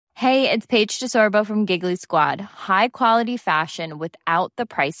Hey, it's Paige DeSorbo from Giggly Squad. High quality fashion without the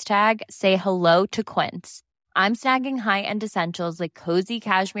price tag. Say hello to Quince. I'm snagging high-end essentials like cozy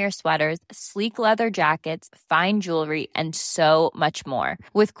cashmere sweaters, sleek leather jackets, fine jewelry, and so much more.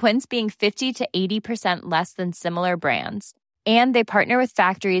 With Quince being 50 to 80% less than similar brands. And they partner with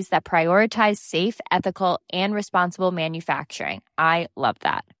factories that prioritize safe, ethical, and responsible manufacturing. I love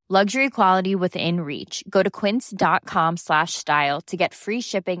that. Luxury quality within reach. Go to quince.com/style to get free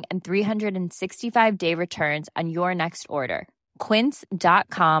shipping and 365-day returns on your next order.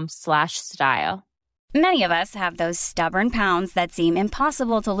 Quince.com/style. Many of us have those stubborn pounds that seem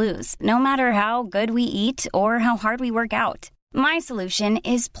impossible to lose, no matter how good we eat or how hard we work out. My solution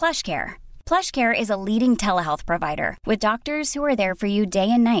is PlushCare. PlushCare is a leading telehealth provider with doctors who are there for you day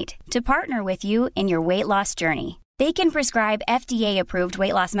and night to partner with you in your weight loss journey. They can prescribe FDA-approved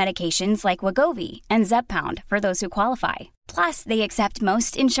weight loss medications like Wegovy and Zepbound for those who qualify. Plus, they accept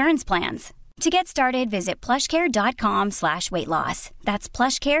most insurance plans. To get started, visit plushcare.com/weightloss. That's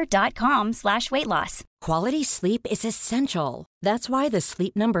plushcare.com/weightloss. Quality sleep is essential. That's why the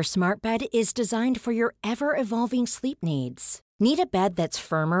Sleep Number Smart Bed is designed for your ever-evolving sleep needs. Need a bed that's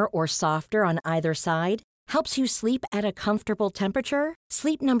firmer or softer on either side? Helps you sleep at a comfortable temperature?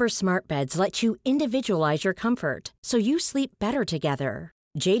 Sleep Number Smart Beds let you individualize your comfort so you sleep better together.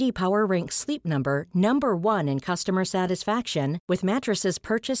 J.D. Power ranks Sleep Number #1 in customer satisfaction with mattresses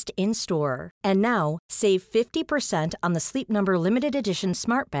purchased in-store. And now, save 50% on the Sleep Number Limited Edition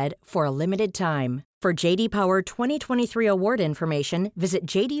Smart Bed for a limited time. For J.D. Power 2023 award information,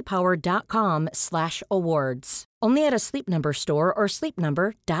 visit jdpower.com/awards. Only at a Sleep Number store or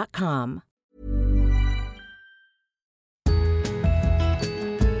sleepnumber.com.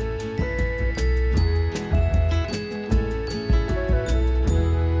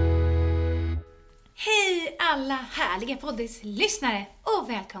 Hej alla härliga poddis-lyssnare och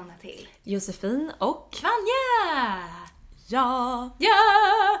välkomna till Josefin och Vanja! Ja!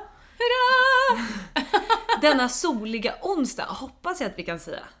 Hurra! Denna soliga onsdag, hoppas jag att vi kan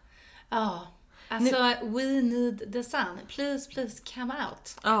säga. Ja, alltså we need the sun. Please come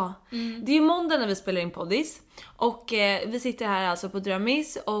out. Ja, det är ju måndag när vi spelar in poddis. Och vi sitter här alltså på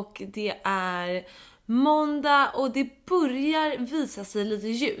Drömmis och det är måndag och det börjar visa sig lite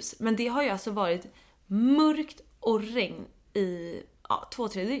ljus. Men det har ju alltså varit mörkt och regn i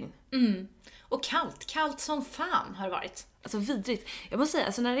 2-3 dygn. Och kallt som fan har det varit. Alltså vidrigt. Jag måste säga,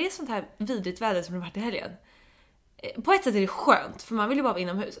 alltså när det är sånt här vidrigt väder som det har varit i helgen. På ett sätt är det skönt, för man vill ju bara vara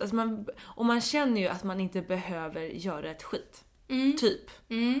inomhus. Alltså och man känner ju att man inte behöver göra ett skit. Typ.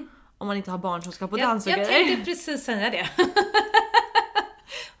 Om man inte har barn som ska på dans och jag grejer. tänkte precis säga det.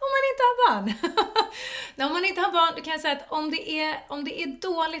 Om man inte har barn. Nej, om man inte har barn, då kan jag säga att om det är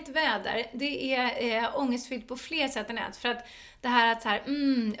dåligt väder, det är ångestfyllt på fler sätt än ett. För att det här att så här,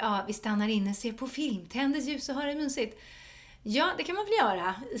 vi stannar inne, ser på film, tänder ljus och har det mysigt. Ja, det kan man väl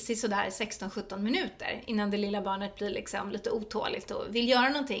göra i sådär 16-17 minuter innan det lilla barnet blir liksom lite otåligt och vill göra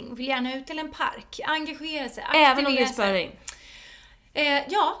någonting. Vill gärna ut till en park, engagera sig, aktivera sig. Även om det spöar in.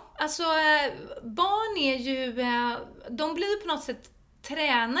 Ja, alltså barn är ju, de blir på något sätt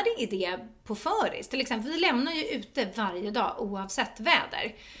tränade i det på föris. Till exempel, vi lämnar ju ute varje dag oavsett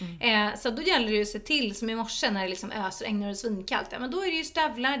väder. Så då gäller det ju att se till, som i morse när det liksom ösregnar och svinkallt. Ja, men då är det ju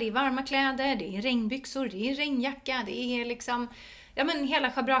stövlar, det är varma kläder, det är regnbyxor, det är regnjacka, det är liksom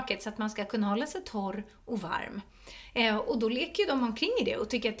hela schabraket så att man ska kunna hålla sig torr och varm. Och då leker ju de omkring i det och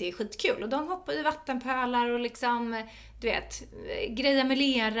tycker att det är skitkul. Och de hoppar i vattenpölar och liksom, du vet, grejer med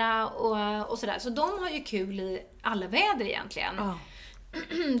lera och sådär. Så de har ju kul i alla väder egentligen.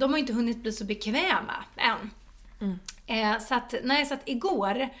 De har inte hunnit bli så bekväma än. Så att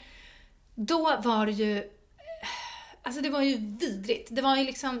igår, då var det ju, alltså det var ju vidrigt. Det var ju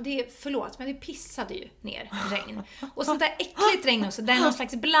liksom, förlåt, men det pissade ju ner regn. Och sånt där äckligt regn också, där är någon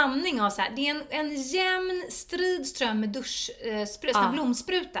slags blandning av så här, det är en jämn strid ström med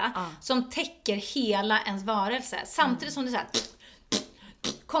blomspruta som täcker hela ens varelse. Samtidigt som det så här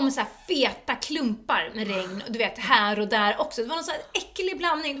kommer så här feta klumpar med regn, du vet, här och där också. Det var någon så här äcklig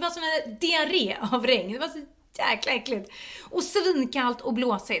blandning. Det var som en diarré av regn. Det var så jäkla äckligt. Och svinkallt och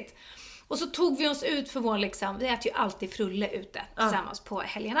blåsigt. Och så tog vi oss ut för vår liksom, vi äter ju alltid frulle ute tillsammans på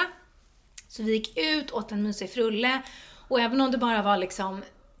helgerna. Så vi gick ut, åt en mysig frulle. Och även om det bara var liksom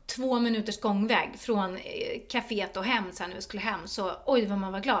 2 minuters gångväg från kaféet och hem sen när vi skulle hem, så oj vad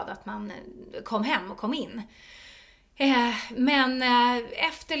man var glad att man kom hem och kom in. Men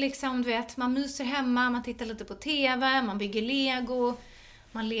efter liksom, du vet, man myser hemma, man tittar lite på tv, man bygger Lego,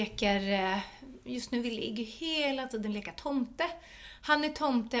 man leker, just nu vill Ligg hela tiden leka tomte. Han är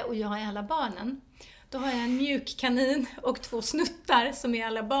tomte och jag är alla barnen. Då har jag en mjuk kanin och 2 snuttar som är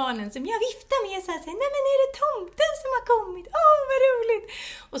alla barnen som jag viftar med så här, nej men är det tomten som har kommit? Vad roligt!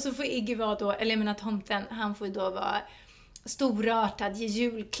 Och så får Iggy vara då, eller jag menar tomten, han får ju då vara storartad, ge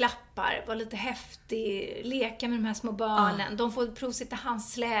julklappar, vara lite häftig, leka med de här små barnen. De får provsitta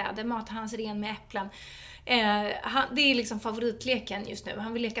hans släde, mata hans ren med äpplen. Det är liksom favoritleken just nu.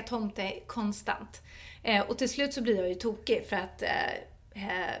 Han vill leka tomte konstant. Och till slut så blir jag ju tokig för att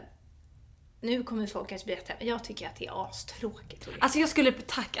nu kommer folk att berätta, men jag tycker att det är astråkigt. Alltså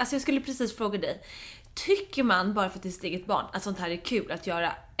jag skulle precis fråga dig. Tycker man bara för att det är sitt eget barn att sånt här är kul att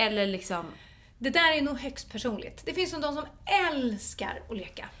göra? Eller liksom... Det där är nog högst personligt. Det finns de som älskar att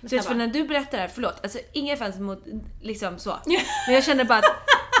leka. Så för när du berättar det här, förlåt, alltså inga fans mot liksom så. Men jag känner bara att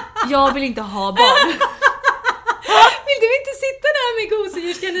jag vill inte ha barn. Vill du inte sitta där med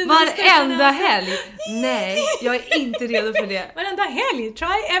gosedjurskaninen? Varenda helg? Nej, jag är inte redo för det. Varenda helg? Try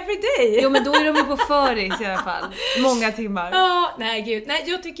every day. Jo, men då är de ju på föris i alla fall. Många timmar. Nej gud. Nej,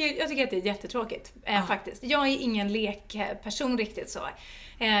 jag tycker att det är jättetråkigt faktiskt. Jag är ingen lekperson riktigt så.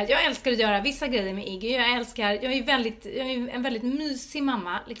 Jag älskar att göra vissa grejer med Iggy. Jag är en väldigt mysig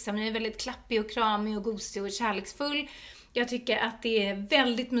mamma. Liksom. Jag är väldigt klappig och kramig och gosig och kärleksfull. Jag tycker att det är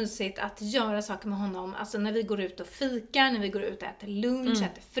väldigt mysigt att göra saker med honom. Alltså när vi går ut och fikar, när vi går ut och äter lunch,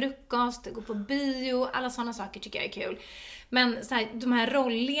 äter frukost, går på bio. Alla sådana saker tycker jag är kul. Men så här, de här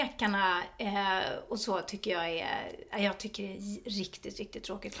rolllekarna och så tycker jag tycker det är riktigt, riktigt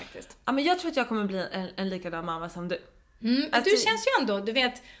tråkigt faktiskt. Ja, men jag tror att jag kommer bli en likadan mamma som du. Alltså, du känns ju ändå, du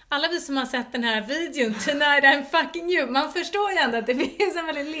vet, alla vi som har sett den här videon Tonight I'm fucking you, man förstår ju ändå att det finns en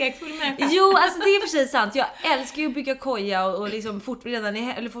väldigt lekfull människa. Jo, alltså det är för sig sant. Jag älskar ju att bygga koja och liksom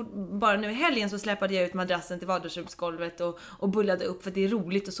bara nu i helgen så släppade jag ut madrassen till vardagsrumsgolvet och bullade upp för att det är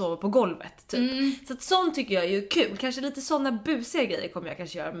roligt att sova på golvet typ. Så att sånt tycker jag är ju kul. Kanske lite såna busiga grejer kommer jag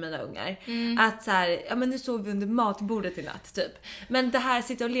kanske göra med mina ungar. Att så här, ja men nu sover vi under matbordet i natt typ. Men det här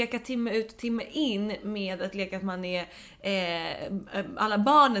sitta och leka timme ut och timme in med att leka att man är alla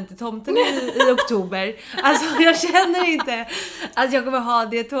barnen till tomten i oktober. Alltså jag känner inte att jag kommer ha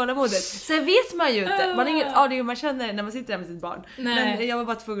det tålamodet. Sen vet man ju inte. Man har ingen aning hur man känner när man sitter där med sitt barn. Nej. Men jag var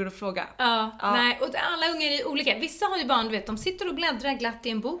bara tvungen att fråga. Nej, och alla ungar är olika. Vissa har ju barn, du vet, de sitter och bläddrar glatt i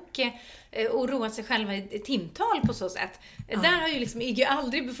en bok och roar sig själva i timtal på så sätt. Där har ju liksom Iggy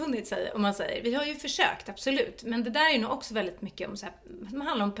aldrig befunnit sig, om man säger. Vi har ju försökt, absolut. Men det där är ju nog också väldigt mycket om så här, det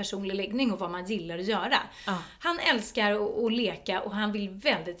handlar om personlig läggning och vad man gillar att göra. Han älskar att leka och han vill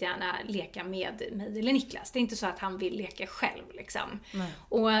väldigt gärna leka med mig eller Niklas. Det är inte så att han vill leka själv liksom.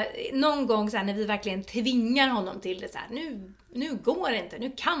 Och någon gång så här, när vi verkligen tvingar honom till det så här, nu går det inte,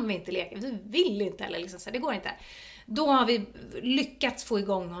 nu kan vi inte leka, vi vill inte eller liksom så här, det går inte. Då har vi lyckats få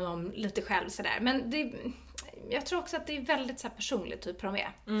igång honom lite själv sådär. Men jag tror också att det är väldigt så här personligt typ de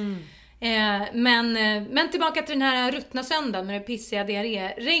är. Men tillbaka till den här ruttna söndagen med det pissiga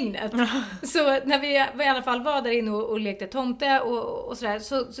diarré-regnet. Så när vi i alla fall var där inne och lekte tomte och sådär,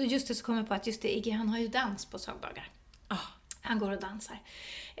 så just det så kom jag på att just det, Iggy, han har ju dans på söndagar. Han går och dansar.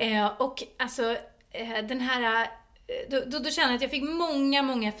 Och alltså den här... Då kände jag att jag fick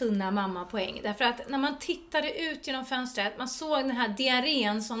många fina mammapoäng. Därför att när man tittade ut genom fönstret, man såg den här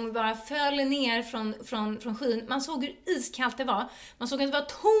diarrén som bara föll ner från skyn. Man såg hur iskallt det var. Man såg att det var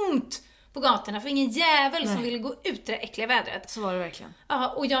tomt på gatorna för ingen jävel som ville gå ut i det äckliga vädret. Så var det verkligen. Ja,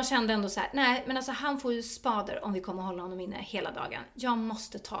 och jag kände ändå så här: nej, men alltså han får ju spader om vi kommer hålla honom inne hela dagen. Jag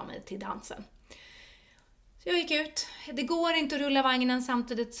måste ta mig till dansen. Så jag gick ut. Det går inte att rulla vagnen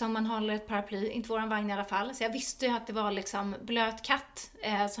samtidigt som man håller ett paraply. Inte våran vagn i alla fall. Så jag visste ju att det var liksom blöt katt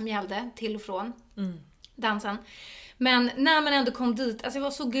som gällde till och från dansen. Men när man ändå kom dit, alltså jag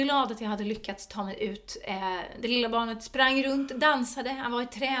var så glad att jag hade lyckats ta mig ut. Det lilla barnet sprang runt, dansade. Han var i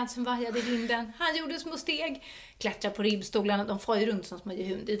träd som vajade i vinden. Han gjorde små steg. Klättrade på ribbstolarna. De får ju runt som små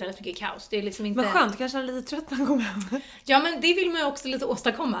hund. Det är väldigt mycket kaos. Det är liksom inte... Men skönt, kanske han är lite trött när han kommer hem. Ja, men det vill man ju också lite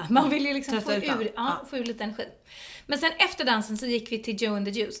åstadkomma. Man vill ju liksom få ur lite energi. Men sen efter dansen så gick vi till Joe and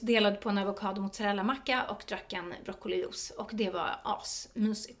the Juice. Delade på en avokado mozzarella-macka och drack en broccolijuice. Och det var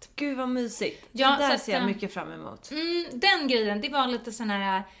asmysigt. Gud vad mysigt. Ja, det där ser jag mycket fram emot. Den grejen, det var lite sån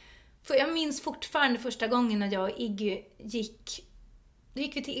här... För jag minns fortfarande första gången när jag och Iggy gick... Då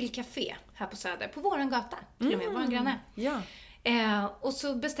gick vi till Il Café här på Söder. På våran gata, till och med, våran granne. Ja. Och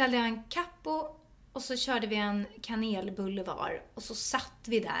så beställde jag en cappo. Och så körde vi en kanelbulle var. Och så satt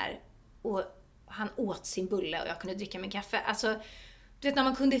vi där och... Han åt sin bulle och jag kunde dricka min kaffe. Alltså, du vet när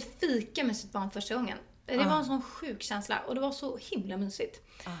man kunde fika med sitt barn första gången. Det var en sån sjuk känsla. Och det var så himla mysigt.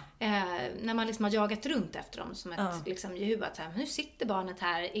 När man liksom har jagat runt efter dem som ett liksom, djur. Att så här, men nu sitter barnet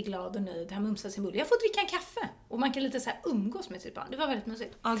här, är glad och nöjd. Han mumsar sin bulle. Jag får dricka en kaffe. Och man kan lite så här umgås med sitt barn. Det var väldigt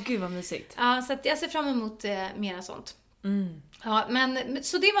mysigt. Gud vad mysigt. Ja, så att jag ser fram emot mera sånt. Ja, men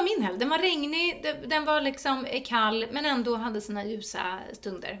så det var min helg. Den var regnig, den var liksom kall, men ändå hade sina ljusa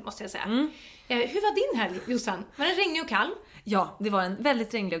stunder, måste jag säga. Hur var din helg, Jossan? Var den regnig och kall? Ja, det var en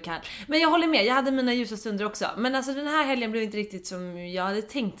väldigt regnig och kall. Men jag håller med, jag hade mina ljusa stunder också. Men alltså den här helgen blev inte riktigt som jag hade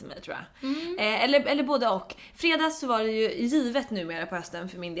tänkt mig, tror jag. Eller både och. Fredags så var det ju givet numera på hösten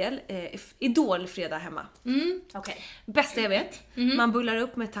för min del. Idol-fredag hemma. Okay. Bästa jag vet. Man bullar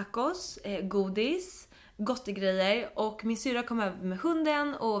upp med tacos, godis, gottegrejer. Och min syra kom över med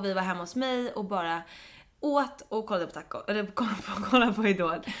hunden och vi var hemma hos mig och bara åt och kollade på taco. Eller kollade på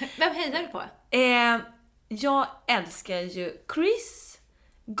Idol. Vem hejdar du på? Jag älskar ju Chris,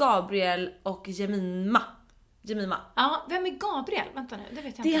 Gabriel och Jemima. Ja, vem är Gabriel? Vänta nu, det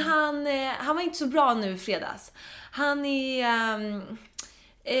vet jag det inte. är han var inte så bra nu i fredags. Han är...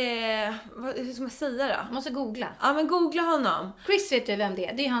 hur ska man säga då? Jag måste googla. Ja, men googla honom. Chris vet du vem det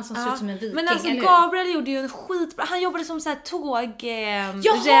är? Det är han som ser ut som en viking. Men alltså eller Gabriel gjorde ju en skitbra... Han jobbade som så här tåg...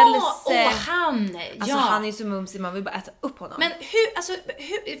 han! Alltså han är ju så mumsig, man vill bara äta upp honom. Men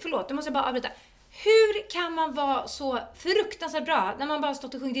förlåt, du måste jag bara avbryta. Hur kan man vara så fruktansvärt bra när man bara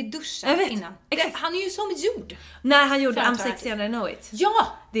stått och sjungit i duschen innan? Han är ju som gjord. När han gjorde I'm sexy and I know it. Ja!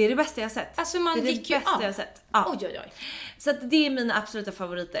 Det är det bästa jag sett. Alltså man gick ju bästa jag sett. Ja. Oj. Så att det är mina absoluta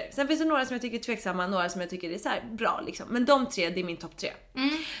favoriter. Sen finns det några som jag tycker är tveksamma, några som jag tycker är så här bra liksom. Men de tre, det är min topp 3.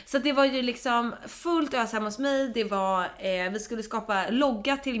 Så att det var ju liksom fullt ös hemma hos mig. Det var, vi skulle skapa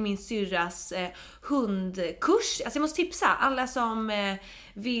logga till min syrras hundkurs. Alltså jag måste tipsa alla som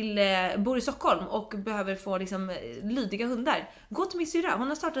bor i Stockholm och behöver få liksom lydiga hundar. Gå till min syrra, hon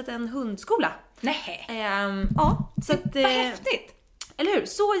har startat en hundskola. Nej. Ja, så att, vad häftigt. Eller hur?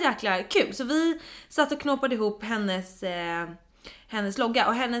 Så jäkla kul. Så vi satt och knoppade ihop hennes logga.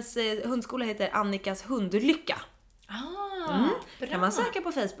 Och hennes hundskola heter Annikas hundlycka. Kan man söka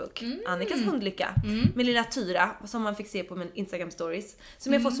på Facebook. Annikas hundlycka. Med lilla Tyra som man fick se på min Instagram stories.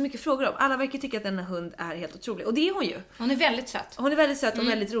 Som jag fått så mycket frågor om. Alla verkar tycka att denna hund är helt otrolig. Och det är hon ju. Hon är väldigt söt. Hon är väldigt söt och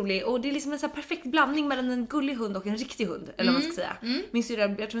väldigt rolig. Och det är liksom en så här perfekt blandning mellan en gullig hund och en riktig hund. Eller vad man ska säga. Min syra,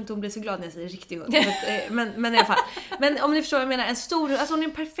 jag tror inte hon blir så glad när jag säger riktig hund. Men i alla fall. Men om ni förstår vad jag menar. En stor hund. Alltså hon är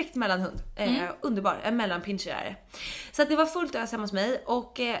en perfekt mellanhund. Underbar. En mellanpincher. Så att det var fullt ös hemma hos mig.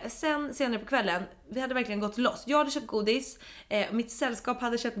 Och sen senare på kvällen. Vi hade verkligen gått loss. Jag hade köpt godis. Mitt sällskap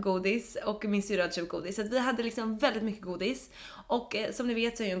hade köpt godis. Och min syra hade köpt godis. Så att vi hade liksom väldigt mycket godis. Och som ni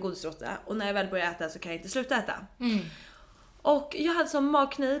vet så är jag en godisråtta. Och när jag väl börjar äta så kan jag inte sluta äta. Och jag hade som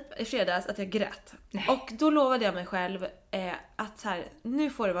magknip i fredags att jag grät. Och då lovade jag mig själv att så här, nu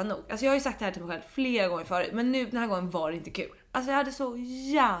får det vara nog. Alltså jag har ju sagt det här till mig själv flera gånger förut. Men nu den här gången var det inte kul. Alltså jag hade så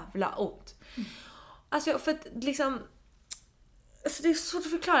jävla ont. Alltså för att liksom... Alltså det är svårt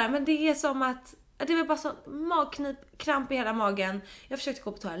att förklara. Men det är som att... Det var bara sån magknip, kramp i hela magen. Jag försökte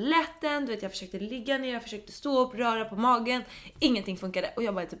gå på toaletten, du vet, jag försökte ligga ner, jag försökte stå upp, röra på magen. Ingenting funkade och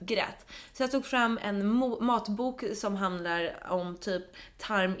jag bara typ grät. Så jag tog fram en matbok som handlar om typ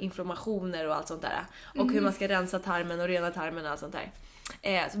tarminflammationer och allt sånt där. Och hur man ska rensa tarmen och rena tarmen och allt sånt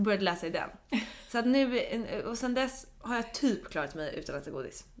där. Så började läsa i den. Så att nu, och sen dess har jag typ klarat mig utan att äta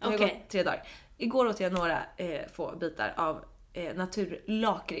godis. Det har gått 3 dagar. Igår åt jag några få bitar av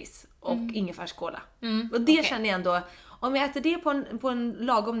naturlakrits och ingefärskola. Och det känner jag ändå, om jag äter det på en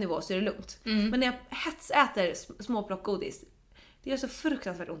lagom nivå så är det lugnt. Men när jag hetsäter små plock godis, det gör så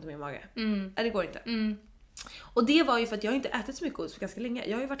fruktansvärt ont i min mage. Det går inte. Och det var ju för att jag inte ätit så mycket godis för ganska länge.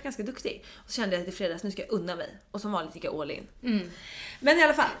 Jag har ju varit ganska duktig. Och så kände jag att i fredags, nu ska jag unna mig. Och som vanligt gick jag all in. Men i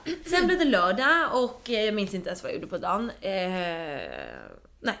alla fall, sen blev det lördag och jag minns inte ens vad jag gjorde på dagen.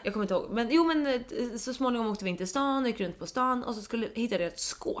 Nej, jag kommer inte ihåg. Men så småningom åkte vi in till stan, gick runt på stan och så hittade jag ett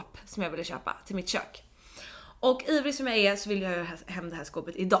skåp som jag ville köpa till mitt kök. Och ivrig som jag är så vill jag ha hem det här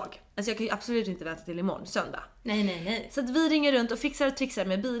skåpet idag. Alltså jag kan ju absolut inte vänta till imorgon, söndag. Nej. Så att vi ringer runt och fixar och trixar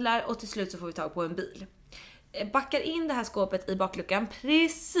med bilar och till slut så får vi tag på en bil. Backar in det här skåpet i bakluckan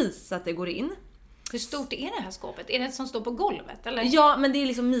precis så att det går in. Hur stort är det här skåpet? Är det ett som står på golvet? Eller? Ja, men det är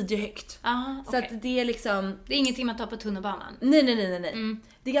liksom midjehögt. Aha, så att det är liksom... Det är ingenting man tar på tunnelbanan? Nej.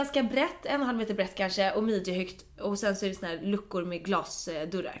 Det är ganska brett, 1,5 meter brett kanske, och midjehögt. Och sen så är det såna här luckor med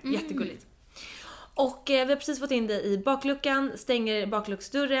glasdörrar. Jättegulligt. Och vi har precis fått in det i bakluckan, stänger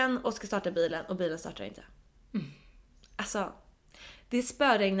baklucksdörren och ska starta bilen. Och bilen startar inte. Alltså, det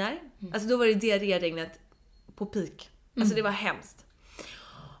spöregnar. Alltså då var det diarréregnet på peak. Alltså det var hemskt.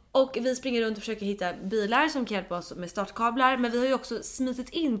 Och vi springer runt och försöker hitta bilar som kan hjälpa oss med startkablar. Men vi har ju också smitit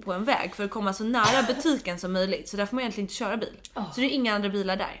in på en väg för att komma så nära butiken som möjligt. Så där får man egentligen inte köra bil. Så det är inga andra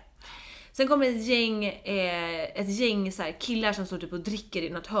bilar där. Sen kommer ett gäng så här killar som står typ och dricker i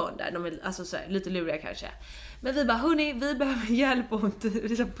något hörn där. De är alltså så här, lite luriga kanske. Men vi bara, hörni, vi behöver hjälp att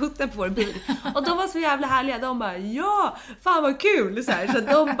liksom putta på vår bil. Och de var så jävla härliga. De bara, ja, fan vad kul. Så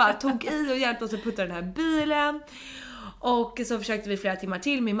de bara tog i och hjälpte oss att putta den här bilen. Och så försökte vi flera timmar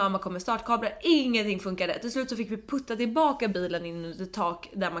till. Min mamma kom med startkablar. Ingenting funkade. Till slut så fick vi putta tillbaka bilen in under tak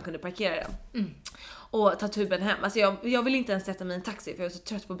där man kunde parkera den. Och ta tuben hem. Alltså jag vill inte ens sätta mig i en taxi för jag är så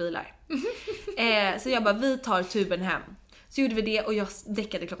trött på bilar. Så jag bara, vi tar tuben hem. Så gjorde vi det och jag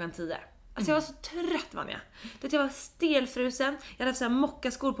däckade klockan 10. Alltså jag var så trött, Vanja. Jag var stelfrusen. Jag hade haft så här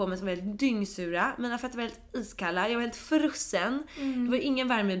mockaskor på mig som var helt dyngsura. Mina fötter var helt iskalla. Jag var helt frusen. Det var ingen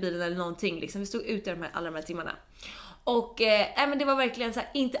värme i bilen eller någonting liksom. Vi stod ute alla de här timmarna. Och men det var verkligen så här,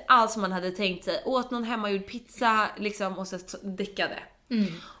 inte alls som man hade tänkt sig. Åt någon hemmagjord pizza liksom, och så däckade.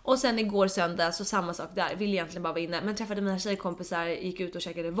 Och sen igår söndag så samma sak där. Ville egentligen bara vara inne. Men träffade mina tjejkompisar, gick ut och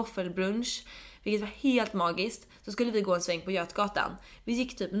käkade våffelbrunch. Vilket var helt magiskt. Så skulle vi gå en sväng på Götgatan. Vi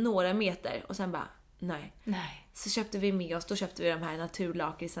gick typ några meter och sen bara, nej. Så köpte vi med oss, då köpte vi de här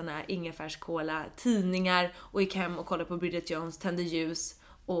naturlakritsarna, ingefärskola, tidningar. Och gick hem och kollade på Bridget Jones, tände ljus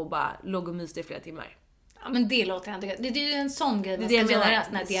och bara låg och myste i flera timmar. Ja, men det låter ändå. Det är ju en sån grej man ska göra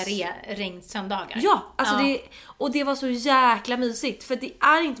när diarré-regnsöndagar. Ja, alltså det var så jäkla mysigt. För det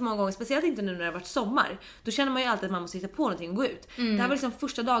är inte många gånger, speciellt inte nu när det har varit sommar. Då känner man ju alltid att man måste hitta på någonting och gå ut. Det här var liksom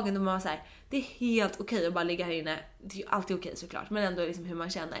första dagen då man var så här, det är helt okej att bara ligga här inne. Det är ju alltid okej såklart, men ändå liksom hur man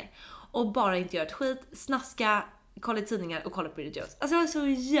känner. Och bara inte göra ett skit, snaska, kolla i tidningar och kolla på Bridget Jones. Alltså det var så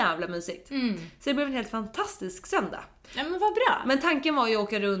jävla mysigt. Så det blev en helt fantastisk söndag. Ja, men vad bra. Men tanken var ju att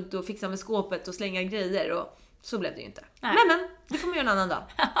åka runt och fixa med skåpet och slänga grejer och så blev det ju inte. Nej. Men det får man göra en annan dag.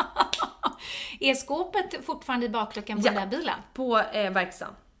 Är skåpet fortfarande i bakluckan på den där bilen? På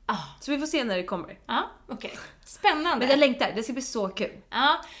verkstaden. Så vi får se när det kommer. Ja, okej. Spännande. Men jag längtar, det ska bli så kul.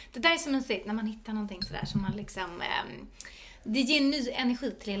 Ja, det där är så mysigt när man hittar någonting sådär som man liksom... det ger ny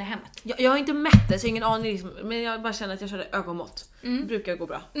energi till hela hemmet. Jag har inte mätt det så ingen aning liksom, men jag bara känner att jag körde ögonmått. Det brukar gå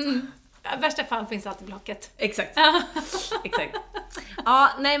bra. I värsta fall finns alltid blocket. Exakt. Exakt. Ja,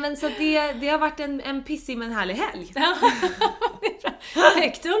 nej men så det har varit en pissig men härlig helg. Ja, det är bra.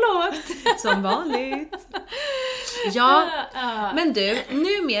 Högt och lågt. Som vanligt. Ja, men du,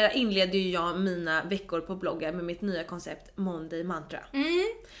 numera inleder ju jag mina veckor på bloggen med mitt nya koncept Monday Mantra.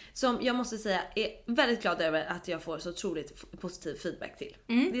 Som jag måste säga är väldigt glad över att jag får så otroligt positiv feedback till.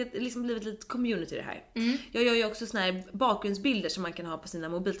 Det har liksom blivit lite community det här. Jag gör ju också såna här bakgrundsbilder som man kan ha på sina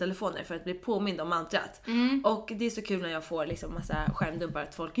mobiltelefoner för att bli påmind om mantrat. Och det är så kul när jag får liksom massa skärmdumpar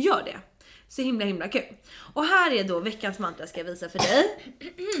att folk gör det. Så himla kul. Och här är då veckans mantra ska jag visa för dig.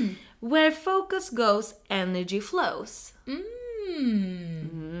 Where focus goes, energy flows.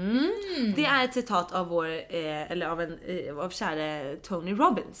 Det är ett citat av av kära Tony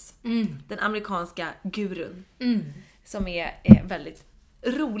Robbins. Den amerikanska gurun. Som är väldigt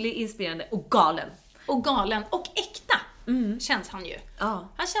rolig, inspirerande och galen. Och äkta känns han ju. Han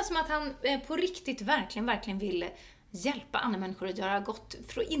känns som att han på riktigt verkligen vill hjälpa andra människor att göra gott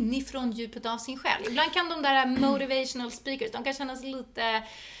inifrån djupet av sin själ. Ibland kan de där motivational speakers, de kan kännas lite...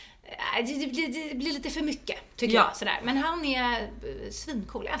 Det blir lite för mycket, tycker jag. Sådär. Men han är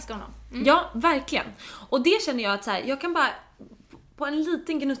svincool, jag älskar honom. Ja, verkligen. Och det känner jag att så här, jag kan bara på en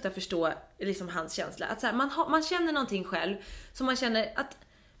liten gnutta förstå liksom hans känsla. Att så här, man känner någonting själv som man känner att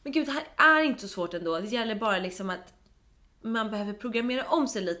men gud, det här är inte så svårt ändå. Det gäller bara liksom att man behöver programmera om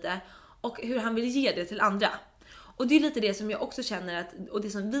sig lite och hur han vill ge det till andra. Och det är lite det som jag också känner att, och det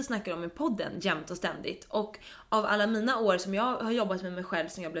som vi snackar om i podden jämt och ständigt. Och av alla mina år som jag har jobbat med mig själv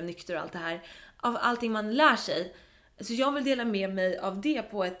sen jag blev nykter och allt det här. Av allting man lär sig. Så jag vill dela med mig av det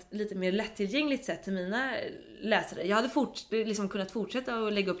på ett lite mer lättillgängligt sätt till mina läsare. Jag hade kunnat fortsätta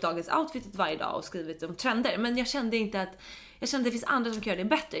att lägga upp dagens outfit varje dag och skrivit om trender. Men jag kände att det finns andra som kan göra det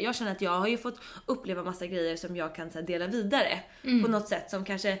bättre. Jag känner att jag har ju fått uppleva massa grejer som jag kan så här, dela vidare. På något sätt som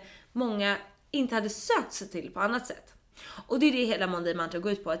kanske många inte hade sökt sig till på annat sätt. Och det är det hela Monday Mantra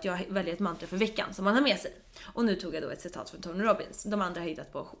går ut på, att jag väljer ett mantra för veckan som man har med sig. Och nu tog jag då ett citat från Tony Robbins. De andra har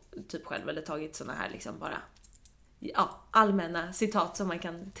hittat på typ själv eller tagit såna här liksom bara allmänna citat som man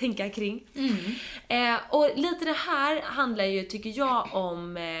kan tänka kring. Och lite det här handlar ju, tycker jag,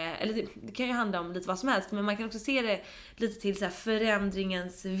 om eller det kan ju handla om lite vad som helst, men man kan också se det lite till så här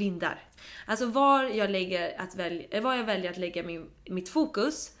förändringens vindar. Alltså var jag väljer att lägga mitt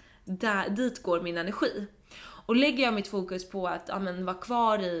fokus, dit går min energi. Och lägger jag mitt fokus på att vara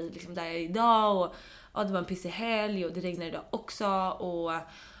kvar i liksom där jag är idag och det var en pissig helg och det regnar idag också och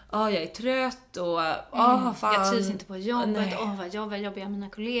jag är trött och fan. Jag trivs inte på jobbet. Vad jobbiga mina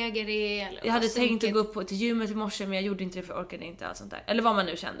kollegor är. Eller jag hade tänkt att gå upp till gymmet i morse, men jag gjorde inte det för jag orkade inte allt sånt där. Eller vad man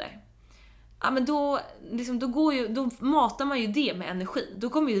nu kände. Ja, men då matar man ju det med energi. Då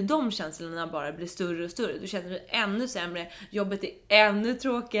kommer ju de känslorna bara bli större och större. Du känner dig ännu sämre, jobbet är ännu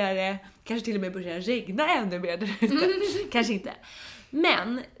tråkigare, kanske till och med börjar regna ännu mer där ute. Kanske inte.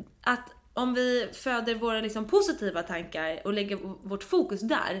 Men att om vi föder våra liksom positiva tankar och lägger vårt fokus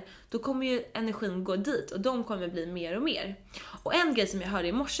där, då kommer ju energin gå dit och de kommer bli mer och mer. Och en grej som jag hörde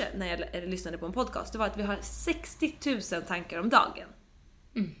i morse när jag lyssnade på en podcast, det var att vi har 60 000 tankar om dagen.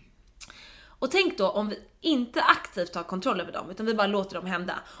 Och tänk då om vi inte aktivt tar kontroll över dem, utan vi bara låter dem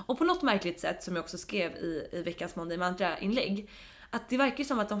hända. Och på något märkligt sätt, som jag också skrev i veckans Monday Mantra-inlägg, att det verkar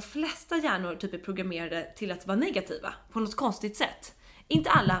som att de flesta hjärnor typ är programmerade till att vara negativa på något konstigt sätt. Inte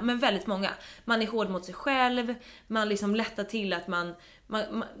alla, men väldigt många. Man är hård mot sig själv, man liksom lättar till att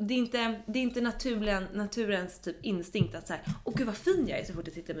det är inte naturens typ instinkt att säga, åh gud vad fin jag är så fort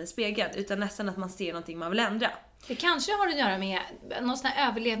jag tittar mig i spegeln, utan nästan att man ser någonting man vill ändra. Det kanske har att göra med någon sån här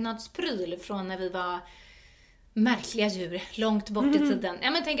överlevnadspryl från när vi var märkliga djur långt bort i tiden.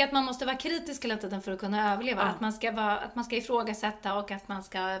 Ja, men tänk att man måste vara kritisk hela tiden för att kunna överleva. Att man ska ifrågasätta och att man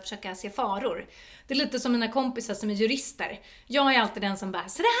ska försöka se faror. Det är lite som mina kompisar som är jurister. Jag är alltid den som bara,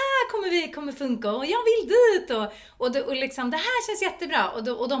 så det här kommer funka och jag vill dit och liksom det här känns jättebra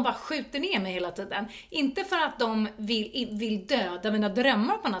och de bara skjuter ner mig hela tiden. Inte för att de vill döda mina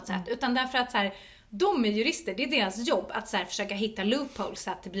drömmar på något sätt, utan därför att så här, de är jurister, det är deras jobb att så här, försöka hitta loopholes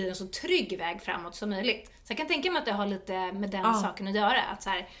så att det blir en så trygg väg framåt som möjligt. Så jag kan tänka mig att det har lite med den saken att göra. Att, så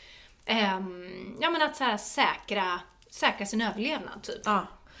här, att så här, säkra sin överlevnad typ.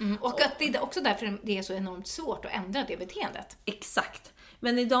 Och att det är också därför det är så enormt svårt att ändra det beteendet. Exakt.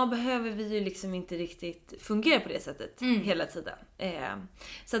 Men idag behöver vi ju liksom inte riktigt fungera på det sättet hela tiden.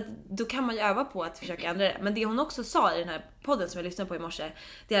 Så att då kan man ju öva på att försöka ändra det. Men det hon också sa i den här podden som jag lyssnade på i morse,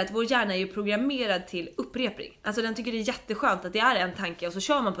 det är att vår hjärna är ju programmerad till upprepning. Alltså den tycker det är jätteskönt att det är en tanke och så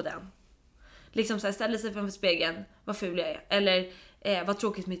kör man på den. Liksom så här, ställer sig framför spegeln, vad ful jag är. Eller vad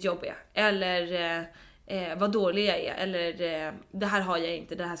tråkigt mitt jobb är. Eller vad dålig jag är. Eller det här har jag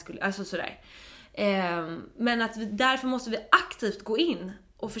inte, det här skulle... Alltså sådär. Men att därför måste vi aktivt gå in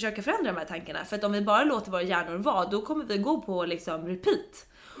och försöka förändra de här tankarna. För att om vi bara låter våra hjärnor vara, då kommer vi gå på liksom repeat.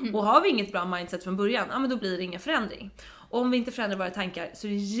 Och har vi inget bra mindset från början, ja men då blir det ingen förändring. Och om vi inte förändrar våra tankar så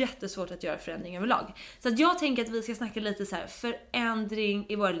är det jättesvårt att göra förändring överlag. Så att jag tänker att vi ska snacka lite så här förändring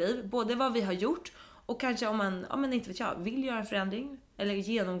i våra liv, både vad vi har gjort och kanske om man inte vet jag, vill göra en förändring eller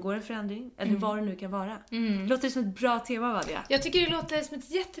genomgår en förändring eller vad det nu kan vara. Låter det som ett bra tema, Vadja? Jag tycker det låter som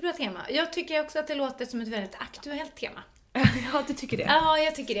ett jättebra tema. Jag tycker också att det låter som ett väldigt aktuellt tema. Ja, du tycker det? Ja,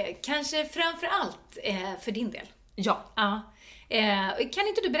 jag tycker det. Kanske framförallt för din del. Ja. Kan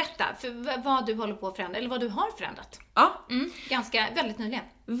inte du berätta för vad du håller på att förändra eller vad du har förändrat? Ja. Väldigt nyligen.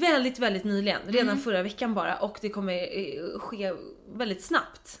 Väldigt, väldigt nyligen. Redan förra veckan bara. Och det kommer ske väldigt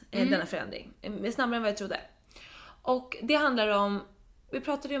snabbt, denna förändring. Snabbare än vad jag trodde. Och det handlar om, vi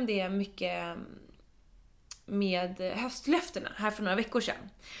pratade om det mycket med höstlöftena här för några veckor sedan.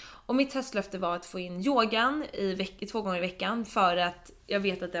 Och mitt höstlöfte var att få in yogan 2 gånger i veckan, för att jag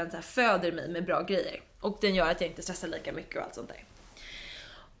vet att den så här föder mig med bra grejer. Och den gör att jag inte stressar lika mycket och allt sånt där.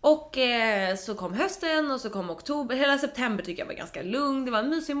 Och så kom hösten och så kom oktober. Hela september tycker jag var ganska lugn. Det var en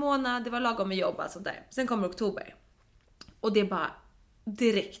mysig månad, det var lagom med jobb och allt sånt där. Sen kommer oktober. Och det är bara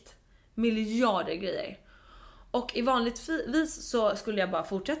direkt miljarder grejer. Och i vanligtvis så skulle jag bara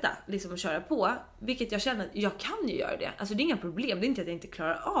fortsätta liksom att köra på. Vilket jag känner att jag kan ju göra det. Alltså det är inga problem, det är inte att jag inte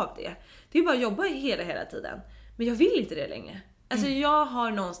klarar av det. Det är bara att jobba hela tiden. Men jag vill inte det längre. Alltså jag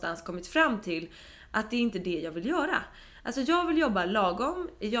har någonstans kommit fram till att det är inte det jag vill göra. Alltså jag vill jobba lagom.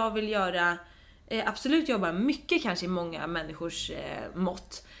 Jag vill göra, absolut jobba mycket kanske i många människors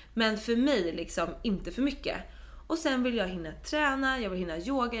mått. Men för mig liksom inte för mycket. Och sen vill jag hinna träna, jag vill hinna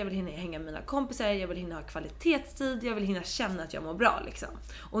yoga, jag vill hinna hänga med mina kompisar, jag vill hinna ha kvalitetstid, jag vill hinna känna att jag mår bra liksom.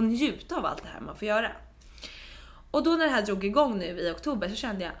 Och njuta av allt det här man får göra. Och då när det här drog igång nu i oktober så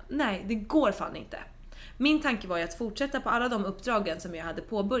kände jag, nej det går fan inte. Min tanke var ju att fortsätta på alla de uppdragen som jag hade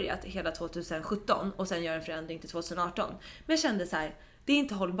påbörjat hela 2017 och sen göra en förändring till 2018. Men jag kände så här, det är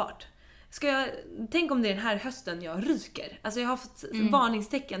inte hållbart. Tänk om det är den här hösten jag ryker. Alltså jag har fått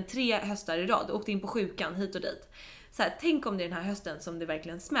varningstecken 3 höstar i rad och åkt in på sjukan hit och dit. Så här, tänk om det är den här hösten som det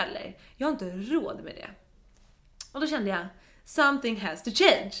verkligen smäller. Jag har inte råd med det. Och då kände jag, something has to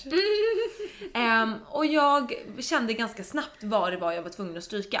change. Och jag kände ganska snabbt vad det var jag var tvungen att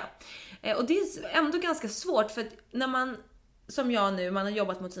stryka. Och det är ändå ganska svårt, för att när man, som jag nu, man har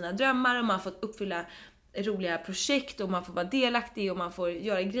jobbat mot sina drömmar och man har fått uppfylla roliga projekt och man får vara delaktig och man får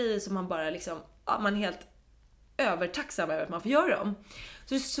göra grejer som man bara liksom, man är helt övertacksam över att man får göra dem.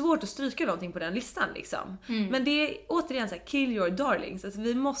 Så det är svårt att stryka någonting på den listan liksom. Men det är återigen så här, kill your darlings. Alltså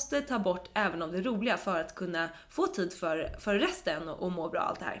vi måste ta bort även om det är roliga för att kunna få tid för resten och må bra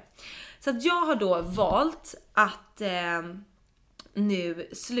allt det här. Så att jag har då valt att nu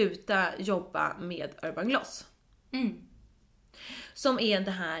sluta jobba med Urban Gloss. Som är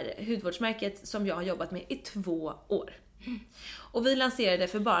det här hudvårdsmärket som jag har jobbat med i 2 år. Och vi lanserade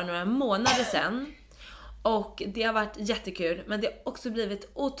för bara några månader sedan. Och det har varit jättekul, men det har också blivit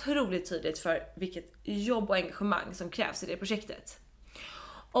otroligt tydligt för vilket jobb och engagemang som krävs i det projektet.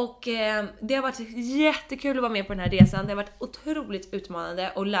 Och det har varit jättekul att vara med på den här resan. Det har varit otroligt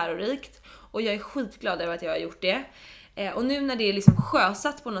utmanande och lärorikt. Och jag är skitglad över att jag har gjort det. Och nu när det är liksom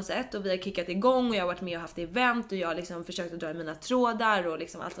sjösatt på något sätt och vi har kickat igång och jag har varit med och haft event och jag har liksom försökt att dra i mina trådar och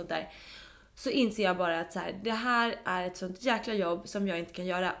liksom allt sånt där, så inser jag bara att så här, det här är ett sånt jäkla jobb som jag inte kan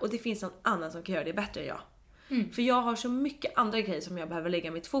göra och det finns någon annan som kan göra det bättre än jag. För jag har så mycket andra grejer som jag behöver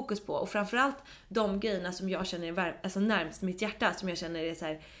lägga mitt fokus på och framförallt de grejerna som jag känner är alltså närmast mitt hjärta, som jag känner är så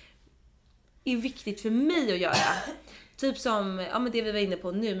här, är viktigt för mig att göra. Typ som men det vi var inne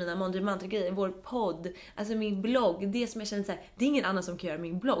på nu, mina Mondre Mantra-grejer, vår podd, alltså min blogg, det som jag känner så här, det är ingen annan som kan göra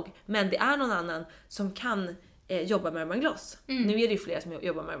min blogg, men det är någon annan som kan jobba med Urban Gloss. Nu är det ju flera som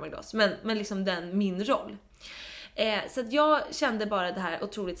jobbar med Urban Gloss, men liksom min roll. Så att jag kände bara det här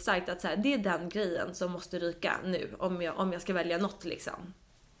otroligt starkt att så här, det är den grejen som måste ryka nu om jag ska välja något liksom.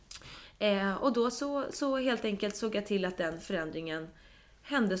 Och då så helt enkelt såg jag till att den förändringen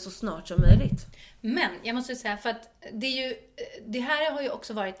hände så snart som möjligt. Men jag måste säga, för att det här har ju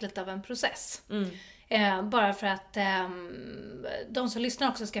också varit lite av en process. Bara för att de som lyssnar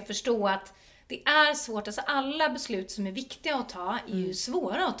också ska förstå att det är svårt, alltså alla beslut som är viktiga att ta är ju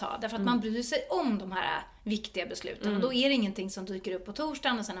svåra att ta. Därför att man bryr sig om de här viktiga besluten. Och då är det ingenting som dyker upp på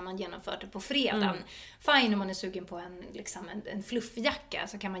torsdagen och sen när man genomfört det på fredagen. Fine om man är sugen på en fluffjacka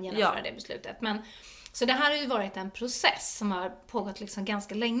så kan man genomföra det beslutet. Men, så det här har ju varit en process som har pågått liksom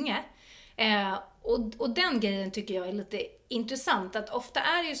ganska länge. Och den grejen tycker jag är lite intressant. Att ofta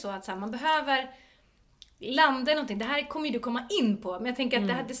är det ju så att så här, man behöver landa i någonting. Det här kommer ju du komma in på. Men jag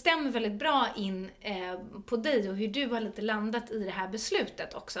tänker att det stämmer väldigt bra in på dig och hur du har lite landat i det här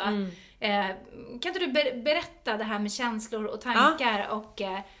beslutet också. Kan inte du berätta det här med känslor och tankar och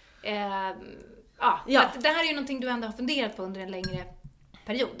att det här är ju någonting du ändå har funderat på under en längre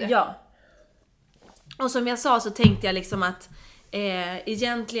period. Ja. Och som jag sa så tänkte jag liksom att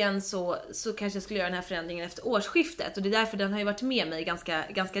egentligen så kanske jag skulle göra den här förändringen efter årsskiftet, och det är därför den har ju varit med mig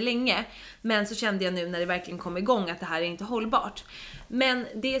ganska länge, men så kände jag nu när det verkligen kom igång att det här är inte hållbart. Men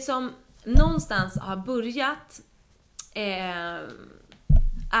det som någonstans har börjat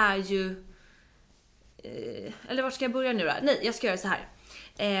är ju eller var ska jag börja nu då? Nej, jag ska göra så här.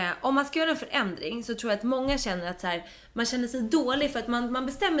 Om man ska göra en förändring så tror jag att många känner att så här, man känner sig dålig för att man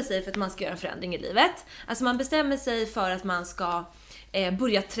bestämmer sig för att man ska göra en förändring i livet. Alltså man bestämmer sig för att man ska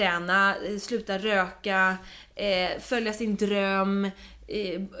börja träna, sluta röka, följa sin dröm,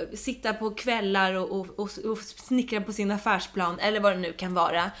 sitta på kvällar och snickra på sin affärsplan eller vad det nu kan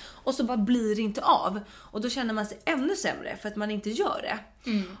vara. Och så bara blir det inte av. Och då känner man sig ännu sämre för att man inte gör det.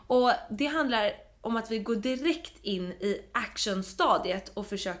 Och det handlar om att vi går direkt in i actionstadiet och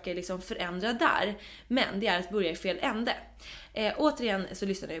försöker liksom förändra där. Men det är att börja i fel ände. Återigen så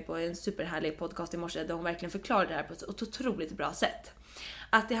lyssnade jag på en superhärlig podcast i morse där hon verkligen förklarade det här på ett otroligt bra sätt.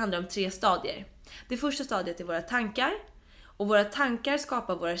 Att det handlar om 3 stadier. Det första stadiet är våra tankar. Och våra tankar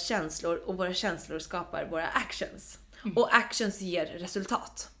skapar våra känslor och våra känslor skapar våra actions. Och actions ger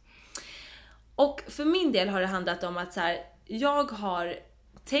resultat. Och för min del har det handlat om att så här, jag har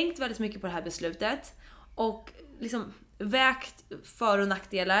tänkt väldigt mycket på det här beslutet och liksom vägt för- och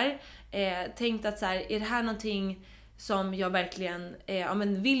nackdelar. Tänkt att så här, är det här någonting som jag verkligen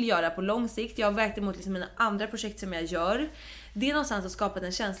vill göra på lång sikt? Jag har vägt emot liksom mina andra projekt som jag gör. Det är någonstans att skapa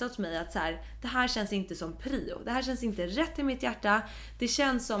en känsla hos mig att så här, det här känns inte som prio. Det här känns inte rätt i mitt hjärta. Det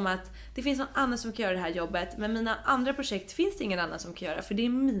känns som att det finns någon annan som kan göra det här jobbet. Men mina andra projekt finns det ingen annan som kan göra, för det är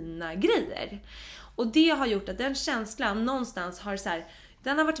mina grejer. Och det har gjort att den känslan någonstans har så här,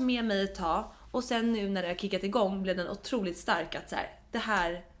 den har varit med mig ett tag, och sen nu när det har kickat igång blev den otroligt stark att så här, det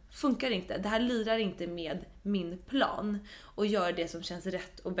här funkar inte. Det här lirar inte med min plan och gör det som känns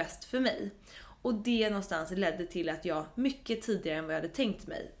rätt och bäst för mig. Och det någonstans ledde till att jag mycket tidigare än vad jag hade tänkt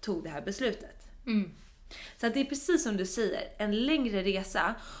mig tog det här beslutet. Så att det är precis som du säger, en längre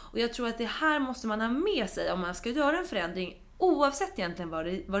resa. Och jag tror att det här måste man ha med sig om man ska göra en förändring, oavsett egentligen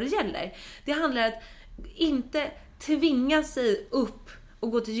vad det gäller. Det handlar om att inte tvinga sig upp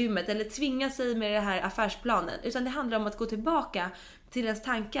och gå till gymmet eller tvinga sig med det här affärsplanen, utan det handlar om att gå tillbaka till ens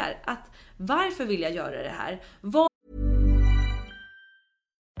tankar. Att varför vill jag göra det här?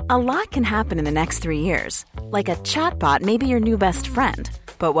 A lot can happen in the next 3 years. Like a chatbot may be your new best friend.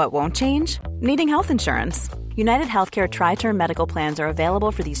 But what won't change? Needing health insurance. United Healthcare Tri-Term Medical Plans are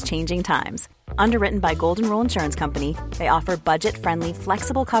available for these changing times. Underwritten by Golden Rule Insurance Company, they offer budget-friendly,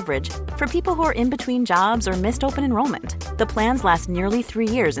 flexible coverage for people who are in between jobs or missed open enrollment. The plans last nearly 3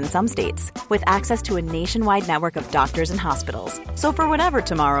 years in some states, with access to a nationwide network of doctors and hospitals. So for whatever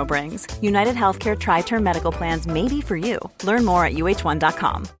tomorrow brings, United Healthcare Tri-Term Medical Plans may be for you. Learn more at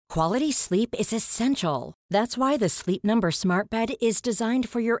uh1.com. Quality sleep is essential. That's why the Sleep Number Smart Bed is designed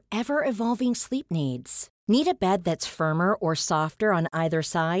for your ever-evolving sleep needs. Need a bed that's firmer or softer on either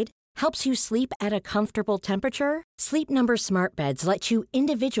side? Helps you sleep at a comfortable temperature? Sleep Number Smart Beds let you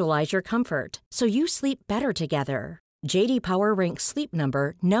individualize your comfort, so you sleep better together. JD Power ranks Sleep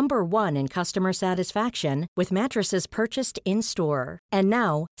Number #1 in customer satisfaction with mattresses purchased in-store. And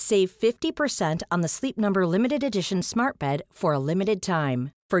now, save 50% on the Sleep Number Limited Edition Smart Bed for a limited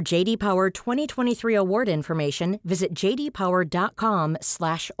time. For JD Power 2023 award information, visit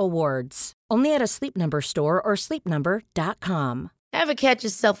jdpower.com/awards. Only at a Sleep Number store or sleepnumber.com. Ever catch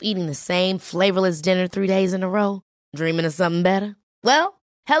yourself eating the same flavorless dinner 3 days in a row? Dreaming of something better? Well,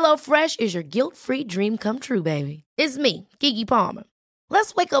 HelloFresh is your guilt-free dream come true, baby. It's me, Keke Palmer.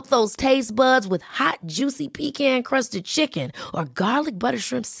 Let's wake up those taste buds with hot, juicy pecan-crusted chicken or garlic butter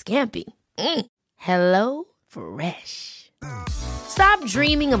shrimp scampi. Hello Fresh. Stop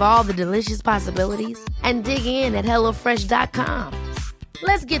dreaming of all the delicious possibilities and dig in at HelloFresh.com.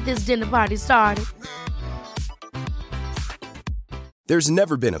 Let's get this dinner party started. There's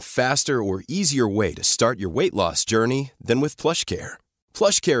never been a faster or easier way to start your weight loss journey than with PlushCare.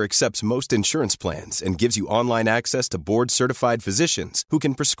 PlushCare accepts most insurance plans and gives you online access to board-certified physicians who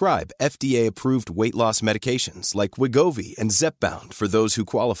can prescribe FDA-approved weight loss medications like Wegovy and Zepbound for those who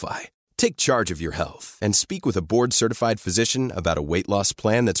qualify. Take charge of your health and speak with a board-certified physician about a weight loss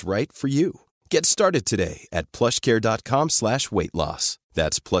plan that's right for you. Get started today at plushcare.com/weightloss.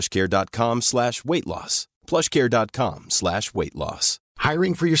 That's plushcare.com/weightloss. plushcare.com/weightloss.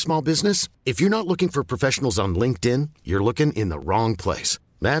 Hiring for your small business? If you're not looking for professionals on LinkedIn, you're looking in the wrong place.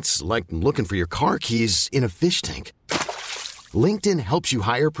 That's like looking for your car keys in a fish tank. LinkedIn helps you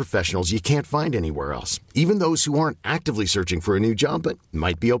hire professionals you can't find anywhere else, even those who aren't actively searching for a new job but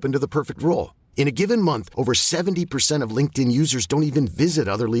might be open to the perfect role. In a given month, over 70% of LinkedIn users don't even visit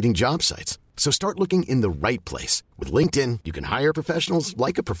other leading job sites. So start looking in the right place. With LinkedIn, you can hire professionals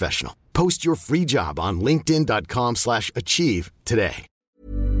like a professional. Post your free job on linkedin.com/achieve today.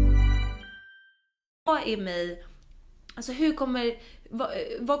 Vad är mig, alltså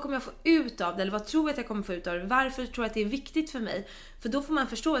vad kommer jag få ut av det, eller vad tror jag att jag kommer få ut av det, varför tror jag att det är viktigt för mig, för då får man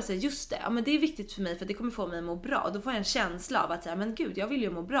förstå sig, just det, ja men det är viktigt för mig för det kommer få mig att må bra, och då får jag en känsla av att säga, men gud, jag vill ju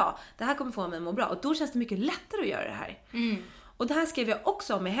må bra, det här kommer få mig att må bra, och då känns det mycket lättare att göra det här. Och det här skrev jag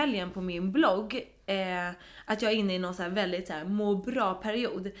också om i helgen på min blogg, att jag är inne i någon så här väldigt så här må bra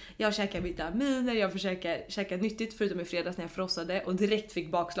period. Jag käkar vitaminer, jag försöker käka nyttigt förutom i fredags när jag frossade och direkt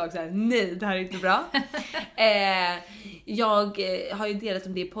fick bakslag så här: nej, det här är inte bra. Jag har ju delat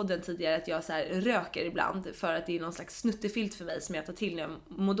om det i podden tidigare att jag så här röker ibland för att det är någon slags snuttefilt för mig som jag tar till när jag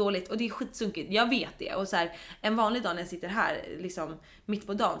mår dåligt, och det är skitsunkigt, jag vet det. Och så här, en vanlig dag när jag sitter här liksom mitt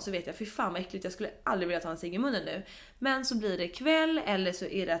på dagen så vet jag, fy fan vad äckligt, jag skulle aldrig vilja ta en cigg i munnen nu. Men så blir det kväll, eller så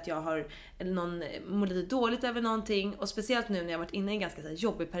är det att jag har mår lite dåligt över någonting, och speciellt nu när jag varit inne i en ganska så här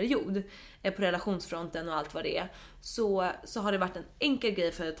jobbig period på relationsfronten och allt vad det är, så har det varit en enkel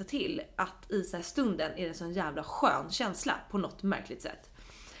grej för att ta till, att i så här stunden är det en sån jävla skön känsla på något märkligt sätt.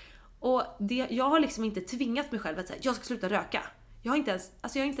 Och jag har liksom inte tvingat mig själv att säga jag ska sluta röka. Jag har inte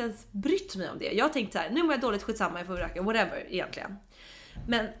ens brytt mig om det. Jag har tänkt så här, nu mår jag dåligt, skitsamma, jag får röka, whatever egentligen.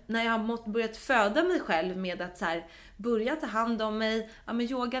 Men när jag har börjat föda mig själv med att så här, börja ta hand om mig, ja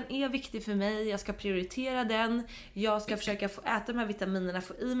men yogan är viktig för mig, jag ska prioritera den, jag ska försöka få äta de här vitaminerna,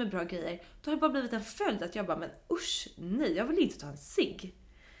 få i mig bra grejer, då har det bara blivit en följd att jag bara, men usch, nej, jag vill inte ta en cigg.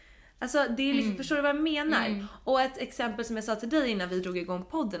 Alltså det är liksom, förstår du vad jag menar? Och ett exempel som jag sa till dig innan vi drog igång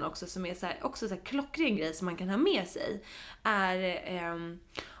podden också, som är så här, också så här klockren grej som man kan ha med sig, är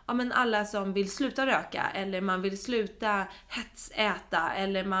ja men alla som vill sluta röka, eller man vill sluta hetsäta,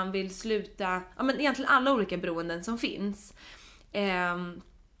 eller man vill sluta, ja men egentligen alla olika beroenden som finns,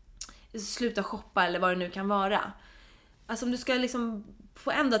 sluta shoppa eller vad det nu kan vara. Alltså om du ska liksom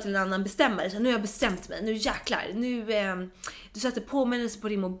på en dag till en annan bestämma dig. Nu har jag bestämt mig, nu jäklar. Nu, du sätter påminnelse på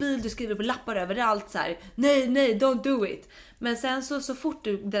din mobil, du skriver på lappar överallt så här: nej, don't do it. Men sen så fort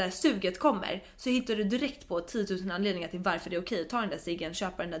det där suget kommer så hittar du direkt på 10 000 anledningar till varför det är okej att ta den där ciggen,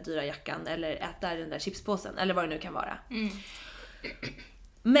 köpa den där dyra jackan eller äta den där chipspåsen eller vad det nu kan vara.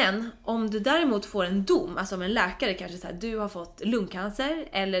 Men om du däremot får en dom, alltså om en läkare kanske så här, du har fått lungcancer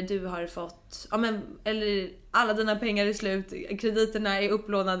eller du har fått, eller alla dina pengar är slut, krediterna är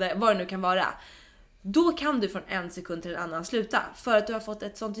upplånade, vad det nu kan vara. Då kan du från en sekund till en annan sluta för att du har fått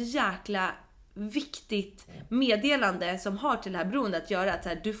ett sånt jäkla viktigt meddelande som har till det här beroendet att göra att så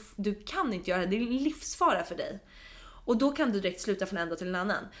här, du kan inte göra det, det är en livsfara för dig. Och då kan du direkt sluta från en dag till en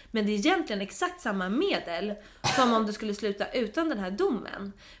annan. Men det är egentligen exakt samma medel som om du skulle sluta utan den här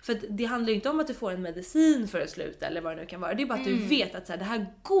domen. För det handlar ju inte om att du får en medicin för att sluta eller vad det nu kan vara. Det är bara att du vet att så här, det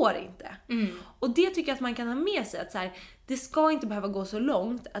här går inte. Och det tycker jag att man kan ha med sig. Att så här, det ska inte behöva gå så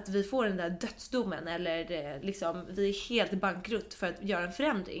långt att vi får den där dödsdomen. Eller liksom, vi är helt bankrutt för att göra en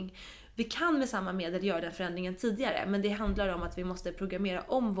förändring. Vi kan med samma medel göra den förändringen tidigare. Men det handlar om att vi måste programmera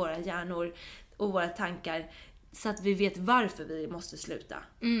om våra hjärnor och våra tankar så att vi vet varför vi måste sluta.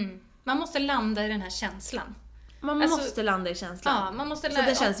 Man måste landa i den här känslan. Man måste landa i känslan. Ja, man måste så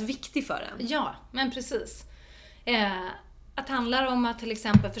det känns viktigt för en. Ja, men precis. Att handlar om att till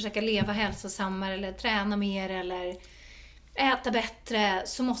exempel försöka leva hälsosammare eller träna mer eller äta bättre,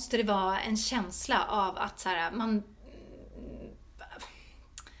 så måste det vara en känsla av att så här,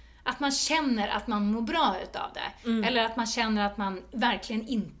 att man känner att man mår bra utav det. Eller att man känner att man verkligen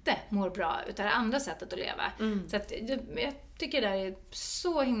inte mår bra utav det andra sättet att leva. Så att, jag tycker det är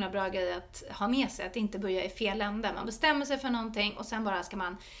så himla bra grej att ha med sig. Att inte börja i fel ände. Man bestämmer sig för någonting och sen bara ska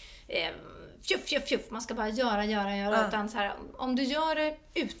man fjuff. Man ska bara göra. Utan så här, om du gör det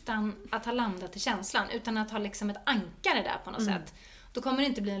utan att ha landat i känslan, utan att ha liksom ett ankare där på något sätt, då kommer det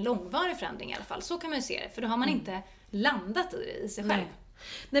inte bli en långvarig förändring i alla fall. Så kan man ju se det. För då har man inte landat i det i sig själv.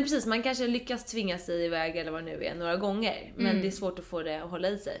 Nej precis, man kanske lyckas tvinga sig iväg eller vad det nu är några gånger. Men det är svårt att få det att hålla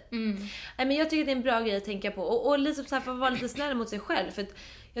i sig. Nej, men jag tycker det är en bra grej att tänka på. Och liksom så här, för att vara lite snäll mot sig själv. För att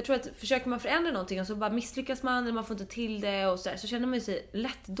jag tror att försöker man förändra någonting och så bara misslyckas man eller man får inte till det och så känner man sig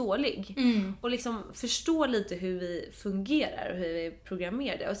lätt dålig. Och liksom förstå lite hur vi fungerar och hur vi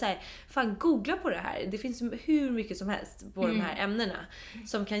programmerar det. Och så här, fan, googla på det här. Det finns hur mycket som helst på de här ämnena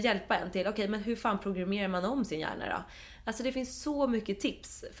som kan hjälpa en till. Okej, men hur fan programmerar man om sin hjärna då? Alltså det finns så mycket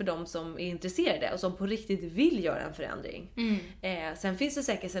tips för de som är intresserade och som på riktigt vill göra en förändring. Sen finns det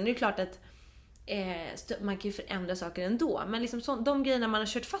säkert, sen är det klart att man kan ju förändra saker ändå. Men liksom de grejerna man har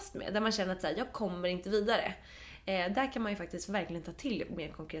kört fast med, där man känner att så här, jag kommer inte vidare. Där kan man ju faktiskt verkligen ta till mer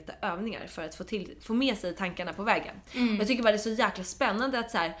konkreta övningar för att få med sig tankarna på vägen. Jag tycker bara det är så jäkla spännande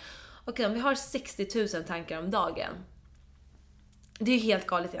att så här, okej, om vi har 60 000 tankar om dagen. Det är ju helt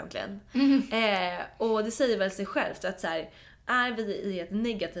galet egentligen. Och det säger väl sig självt att så här, är vi i ett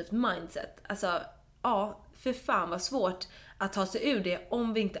negativt mindset, alltså ja, för fan vad svårt att ta sig ur det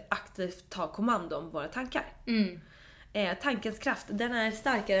om vi inte aktivt tar kommando om våra tankar. Tankens kraft, den är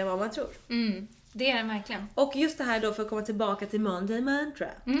starkare än vad man tror. Det är den verkligen. Och just det här då, för att komma tillbaka till Monday Mantra.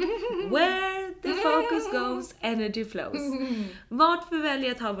 Where the focus goes, energy flows. Vart vi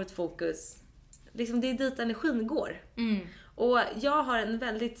väljer att ha vårt fokus, liksom det är dit energin går. Och jag har en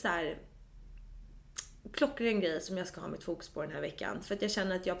väldigt så här klockren grej som jag ska ha mitt fokus på den här veckan. För att jag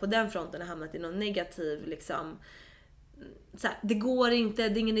känner att jag på den fronten har hamnat i någon negativ liksom, så här, det går inte,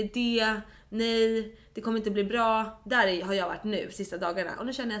 det är ingen idé, nej, det kommer inte bli bra. Där har jag varit nu sista dagarna. Och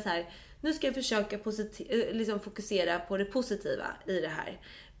nu känner jag så här, nu ska jag försöka liksom fokusera på det positiva i det här.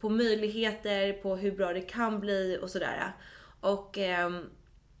 På möjligheter, på hur bra det kan bli och sådär. Och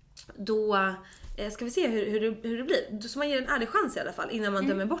då ska vi se hur det blir. Så man ger en ärlig chans i alla fall innan man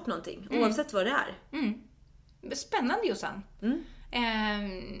dömer bort någonting. Oavsett vad det är. Spännande, Jossan.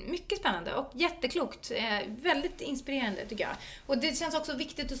 Mycket spännande och jätteklokt. Väldigt inspirerande tycker jag. Och det känns också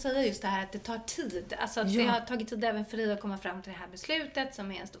viktigt att säga just det här att det tar tid. Alltså att det har tagit tid även för dig att komma fram till det här beslutet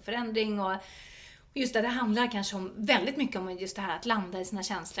som är en stor förändring. Och just det handlar kanske om väldigt mycket om just det här att landa i sina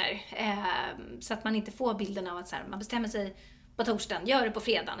känslor. Så att man inte får bilden av att så här, man bestämmer sig på torsdagen, gör det på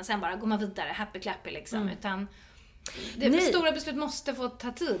fredagen och sen bara går man vidare, happy clappy liksom. Utan det stora beslut måste få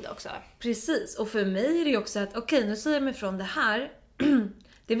ta tid också. Precis, och för mig är det också att okej, nu säger jag mig från det här.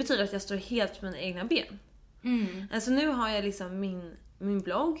 Det betyder att jag står helt på mina egna ben. Alltså nu har jag liksom min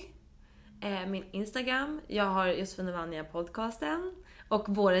blogg, min Instagram, jag har Josefin och Vanja podcasten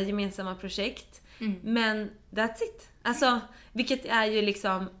och våra gemensamma projekt. Men that's it. Alltså, vilket är ju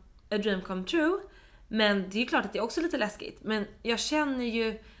liksom a dream come true. Men det är ju klart att det är också lite läskigt. Men jag känner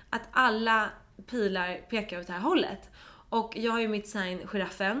ju att alla pilar pekar åt det här hållet. Och jag har ju mitt sign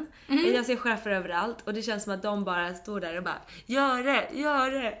giraffen. Jag ser giraffer överallt. Och det känns som att de bara står där och bara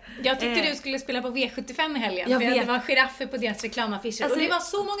gör det. Jag tyckte du skulle spela på V75 i helgen. Jag vet. Det var giraffer på deras reklamaffischer. Alltså, och det var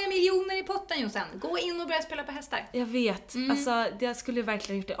så många miljoner i potten, Jossan. Gå in och börja spela på hästar. Jag vet. Alltså jag skulle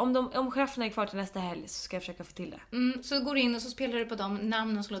verkligen gjort det. Om girafferna är kvar till nästa helg så ska jag försöka få till det. Så går du in och så spelar du på de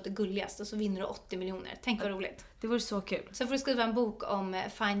namnen som låter gulligast. Och så vinner du 80 miljoner. Tänk vad roligt. Det vore så kul. Så får du skriva en bok om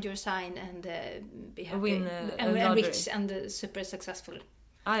Find your sign and be happy. Win and rich and super successful.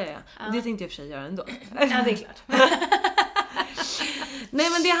 Ja. Det tänkte jag för sig göra ändå. Ja, det är klart. Nej,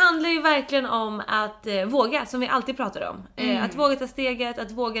 men det handlar ju verkligen om att våga, som vi alltid pratar om. Att våga ta steget,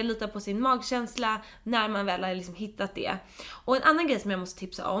 att våga lita på sin magkänsla när man väl har liksom hittat det. Och en annan grej som jag måste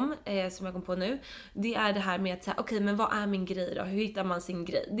tipsa om, som jag kom på nu, det är det här med att säga, okej, men vad är min grej då? Hur hittar man sin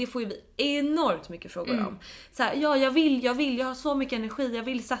grej? Det får ju vi enormt mycket frågor om. Så här, ja, jag har så mycket energi, jag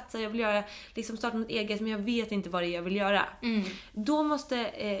vill satsa, jag vill göra, liksom starta något eget, men jag vet inte vad det är jag vill göra. Då måste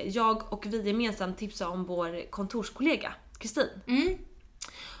jag och vi gemensamt tipsa om vår kontorskollega Kristin.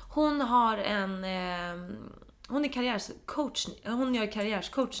 Hon har hon är karriärscoachning. Hon gör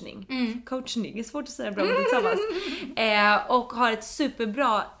karriärscoachning. Coachning, det är svårt att säga bra tillsammans. Och har ett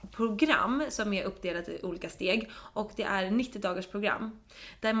superbra program som är uppdelat i olika steg. Och det är 90 dagars program.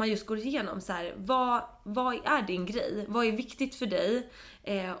 Där man just går igenom så här, vad är din grej? Vad är viktigt för dig?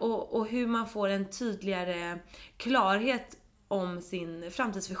 Och hur man får en tydligare klarhet om sin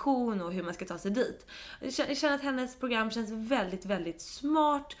framtidsvision och hur man ska ta sig dit. Jag känner att hennes program känns väldigt, väldigt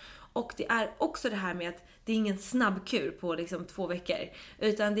smart. Och det är också det här med att det är ingen snabbkur på liksom 2 veckor.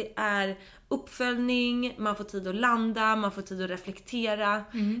 Utan det är uppföljning, man får tid att landa, man får tid att reflektera.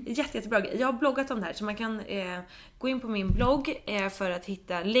 Jättebra grej. Jag har bloggat om det här så man kan gå in på min blogg för att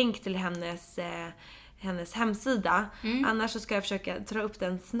hitta länk till hennes hemsida. Annars så ska jag försöka dra upp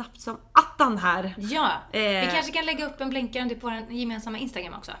den snabbt som attan här. Ja, vi kanske kan lägga upp en blänkare på vår gemensamma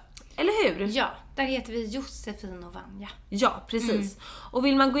Instagram också. Eller hur? Ja, där heter vi Josefin och Vanja. Ja, precis. Och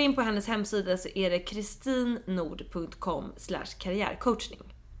vill man gå in på hennes hemsida så är det kristinnord.com/karriärcoachning.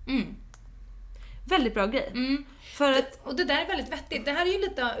 Väldigt bra grej. För att... Och det där är väldigt vettigt. Det här är ju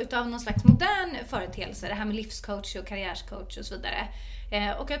lite utav någon slags modern företeelse. Det här med livscoach och karriärscoach och så vidare.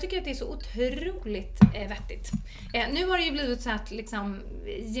 Och jag tycker att det är så otroligt vettigt. Nu har det ju blivit så att liksom,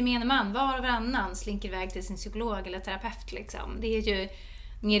 gemene man, var och varannan slinker iväg till sin psykolog eller terapeut. Liksom. Det är ju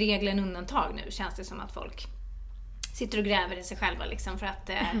mer regler än undantag nu, känns det som att folk sitter och gräver i sig själva liksom, för att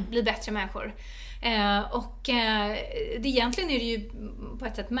bli bättre människor. Egentligen är det ju på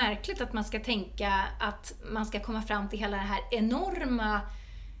ett sätt märkligt att man ska tänka att man ska komma fram till hela det här enorma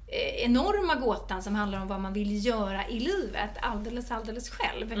gåtan som handlar om vad man vill göra i livet alldeles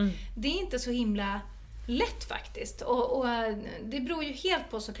själv. Det är inte så himla lätt faktiskt. Och det beror ju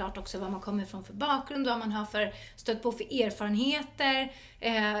helt på såklart också vad man kommer ifrån för bakgrund, vad man har för stött på för erfarenheter,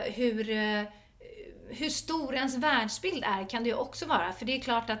 hur stor ens världsbild är kan det ju också vara. För det är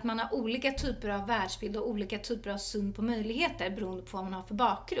klart att man har olika typer av världsbild och olika typer av syn på möjligheter beroende på vad man har för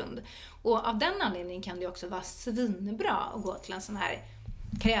bakgrund. Och av den anledningen kan det också vara svinbra att gå till en sån här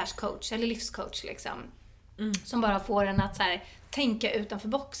karriärscoach eller livscoach liksom. Som bara får en att så här, tänka utanför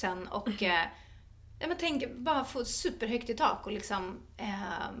boxen och bara få superhögt i tak och liksom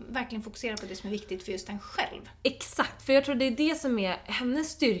verkligen fokusera på det som är viktigt för just en själv. Exakt, för jag tror det är det som är hennes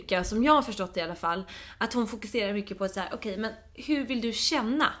styrka, som jag har förstått i alla fall, att hon fokuserar mycket på att säga, okej, men hur vill du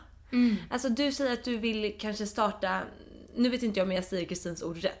känna? Alltså du säger att du vill kanske starta, nu vet inte jag om jag säger Kristins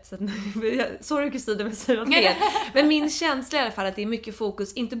ord rätt, så sorry Kristin om jag säger något fel. Men min känsla är i alla fall att det är mycket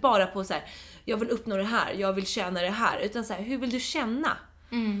fokus, inte bara på så här, jag vill uppnå det här, jag vill tjäna det här, utan så här, hur vill du känna?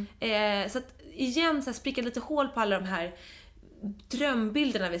 Så att igen så här, spricka lite hål på alla de här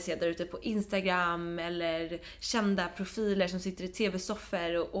drömbilderna vi ser där ute på Instagram eller kända profiler som sitter i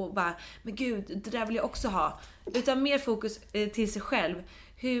tv-soffor och bara, men gud, det där vill jag också ha. Utan mer fokus till sig själv.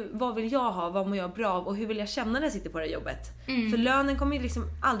 Vad vill jag ha? Vad mår jag bra av? Och hur vill jag känna när jag sitter på det här jobbet? För lönen kommer ju liksom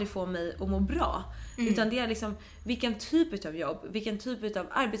aldrig få mig att må bra. Utan det är liksom vilken typ av jobb, vilken typ av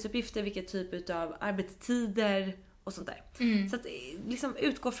arbetsuppgifter, vilken typ av arbetstider och sånt där. Så att liksom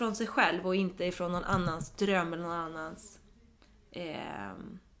utgå från sig själv och inte ifrån någon annans dröm eller någon annans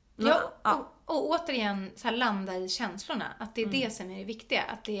och återigen så här, landa i känslorna. Att det är det som är det viktiga.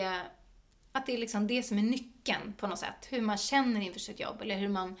 Att det är liksom det som är nyckeln på något sätt. Hur man känner inför sitt jobb. Eller hur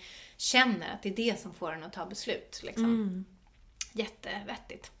man känner att det är det som får en att ta beslut. Liksom.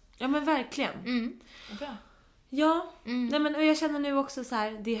 Jättevettigt. Ja men verkligen. Bra. Ja, nej men och jag känner nu också så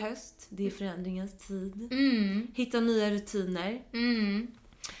här, det är höst, det är förändringens tid. Hitta nya rutiner.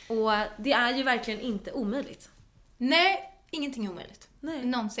 Och det är ju verkligen inte omöjligt. Nej, ingenting är omöjligt. Nej.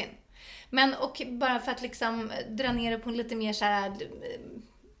 Någonsin. Men och bara för att liksom dra ner det på en lite mer så här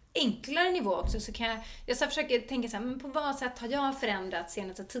enklare nivå också, så kan jag så försöker tänka så här, men på vad sätt har jag förändrat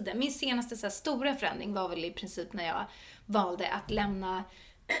senaste tiden? Min senaste så här stora förändring var väl i princip när jag valde att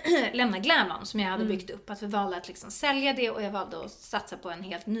lämna Glam On som jag hade byggt upp. Att vi valde att liksom sälja det, och jag valde att satsa på en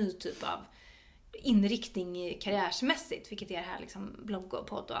helt ny typ av inriktning karriärsmässigt, vilket är det här liksom blogg och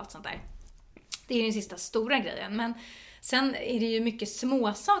podd och allt sånt där. Det är den sista stora grejen. Men sen är det ju mycket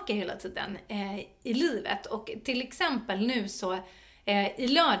små saker hela tiden i livet. Och till exempel nu så i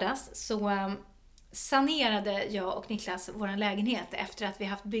lördags så sanerade jag och Niklas vår lägenhet efter att vi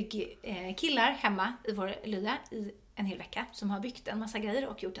haft byggkillar hemma i vår lya i en hel vecka som har byggt en massa grejer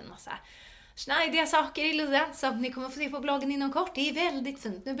och gjort en massa snajdiga saker i lyan som ni kommer få se på bloggen inom kort. Det är väldigt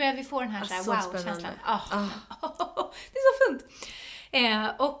fint. Nu börjar vi få den här, så här wow-känslan. Det är så fint.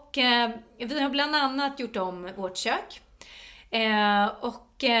 Och vi har bland annat gjort om vårt kök.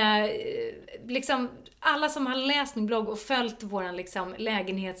 Liksom alla som har läst min blogg och följt våran liksom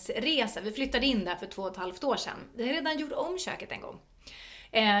lägenhetsresa. Vi flyttade in där för 2,5 år sedan. Vi har redan gjort om köket en gång.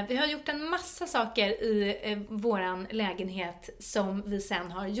 Vi har gjort en massa saker i våran lägenhet som vi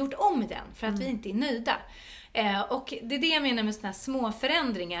sen har gjort om i den för att vi inte är nöjda. Och det är det jag menar med såna här små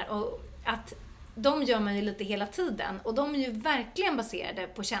förändringar, och att de gör man ju lite hela tiden, och de är ju verkligen baserade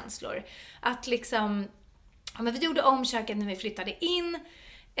på känslor. Att liksom, ja, men vi gjorde om köket när vi flyttade in,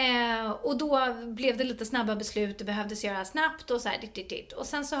 och då blev det lite snabba beslut, det behövdes göra snabbt och så här dit. Och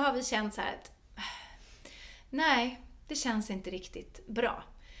sen så har vi känt så här att nej, det känns inte riktigt bra.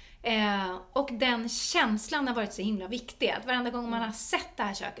 Och den känslan har varit så himla viktig. Att varenda gång man har sett det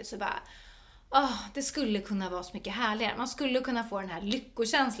här köket så bara, det skulle kunna vara så mycket härligare. Man skulle kunna få den här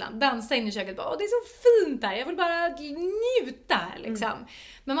lyckokänslan. Dansa in i köket, bara, det är så fint här. Jag vill bara njuta här liksom.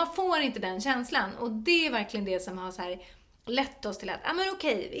 Men man får inte den känslan. Och det är verkligen det som har så här lett oss till att, men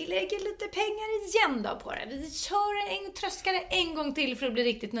okej, vi lägger lite pengar igen då på det. Vi kör tröskar en gång till för att bli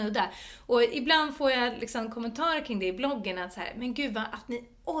riktigt nöjda. Och ibland får jag liksom kommentarer kring det i bloggen, att så här, men gud vad, att ni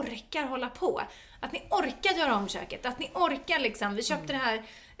orkar hålla på. Att ni orkar göra om köket. Att ni orkar liksom, vi köpte det här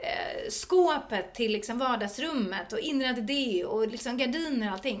skåpet till liksom vardagsrummet och inredde det och liksom gardiner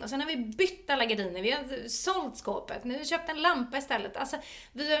och allting. Och sen har vi bytt alla gardiner, vi har sålt skåpet, nu har vi köpt en lampa istället. Alltså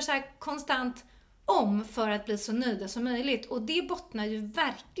vi gör så här konstant om för att bli så nöjda som möjligt. Och det bottnar ju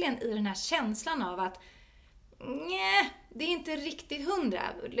verkligen i den här känslan av att nej, det är inte riktigt 100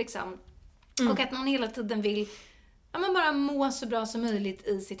 liksom. Och att man hela tiden vill bara må så bra som möjligt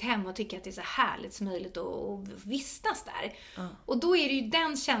i sitt hem och tycka att det är så härligt som möjligt att vistas där. Och då är det ju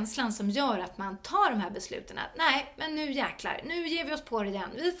den känslan som gör att man tar de här besluten att nej, men nu jäklar, nu ger vi oss på det igen.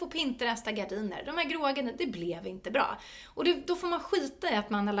 Vi får Pinteresta gardiner. De här gråa gardinerna, det blev inte bra. Och då får man skita i att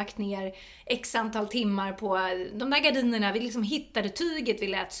man har lagt ner x antal timmar på de där gardinerna. Vi liksom hittade tyget, vi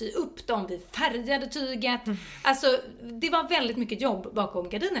lät sy upp dem, vi färgade tyget. Alltså, det var väldigt mycket jobb bakom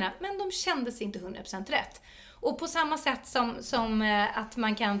gardinerna, men de kändes inte 100% rätt. Och på samma sätt som att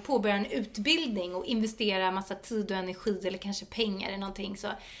man kan påbörja en utbildning och investera massa tid och energi eller kanske pengar i någonting, så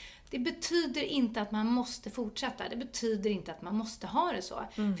det betyder inte att man måste fortsätta. Det betyder inte att man måste ha det så.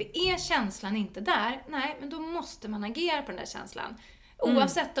 För är känslan inte där, nej, men då måste man agera på den där känslan.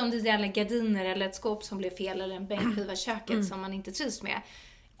 Oavsett om det gäller gardiner eller ett skåp som blev fel eller en bänkskiva i köket som man inte trivs med.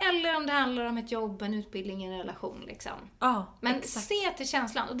 Eller om det handlar om ett jobb, en utbildning, en relation liksom. Men exakt. Se till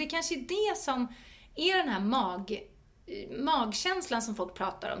känslan. Och det kanske är det som är den här magkänslan som folk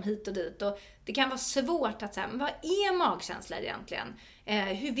pratar om hit och dit. Och det kan vara svårt att säga, men vad är magkänsla egentligen?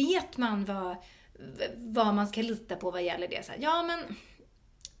 Hur vet man vad man ska lita på vad gäller det? Så här, ja, men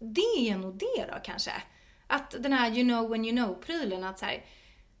det är nog det då kanske. Att den här you know when you know-prylen, att så här,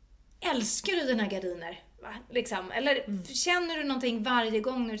 älskar du dina gardiner? Va? Liksom. Eller känner du någonting varje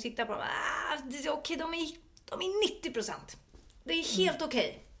gång när du tittar på dem? Okej, de är 90%. Det är helt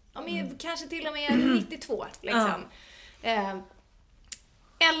okej. De är kanske till och med 92 liksom.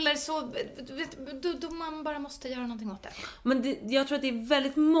 Eller så då man bara måste göra någonting åt det. Men jag tror att det är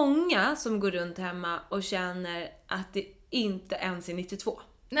väldigt många som går runt hemma och känner att det inte ens är 92.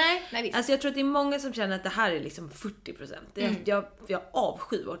 Nej visst. Alltså jag tror att det är många som känner att det här är liksom 40%. Jag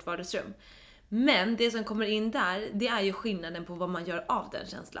avskyr vårt vardagsrum. Men det som kommer in där, det är ju skillnaden på vad man gör av den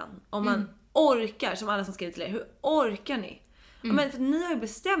känslan. Om man orkar, som alla som skriver till er, hur orkar ni? Men för ni har ju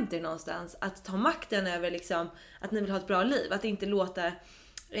bestämt er någonstans att ta makten över liksom, att ni vill ha ett bra liv. Att inte låta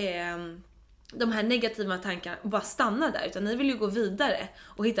de här negativa tankarna bara stanna där. Utan ni vill ju gå vidare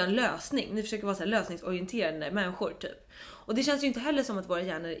och hitta en lösning. Ni försöker vara så här lösningsorienterade människor typ. Och det känns ju inte heller som att våra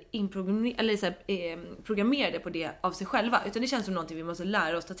hjärnor är programmerade på det av sig själva. Utan det känns som någonting vi måste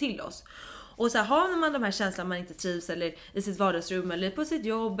lära oss ta till oss. Och så här, har man de här känslorna man inte trivs eller i sitt vardagsrum eller på sitt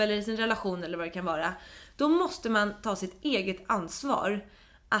jobb eller i sin relation eller vad det kan vara, då måste man ta sitt eget ansvar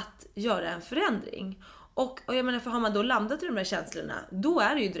att göra en förändring. Och jag menar, för har man då landat i de här känslorna, då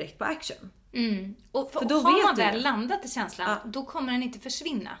är det ju direkt på action. Och för då har man vet väl landat i känslan, då kommer den inte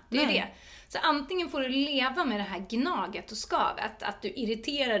försvinna. Det är det. Så antingen får du leva med det här gnaget och skavet, att du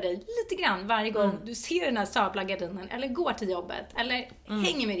irriterar dig lite grann varje gång du ser den här sabla gardinen, eller går till jobbet, eller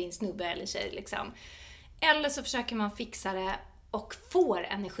hänger med din snubbe eller tjej liksom. Eller så försöker man fixa det och får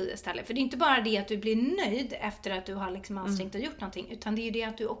energi istället. För det är inte bara det att du blir nöjd efter att du har liksom ansträngt och gjort någonting, utan det är ju det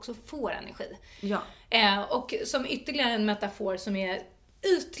att du också får energi. Ja. Och som ytterligare en metafor som är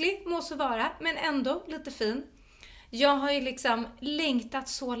ytlig, må så vara, men ändå lite fin. Jag har ju liksom längtat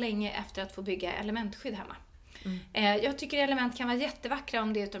så länge efter att få bygga elementskydd hemma. Jag tycker element kan vara jättevackra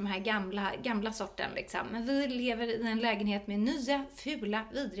om det är utav de här gamla sorten liksom. Men vi lever i en lägenhet med nya, fula,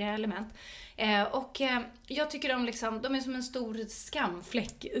 vidriga element. Och jag tycker de är som en stor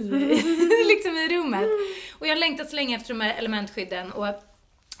skamfläck liksom i rummet. Och jag har längtat så länge efter de här elementskydden.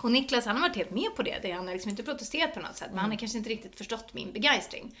 Och Niklas, han har varit helt med på det. Han har liksom inte protesterat på något sätt. Men han har kanske inte riktigt förstått min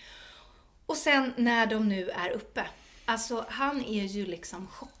begeistring. Och sen när de nu är uppe. Alltså han är ju liksom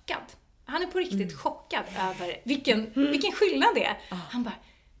chockad. Han är på riktigt chockad över vilken skillnad det är. Han bara,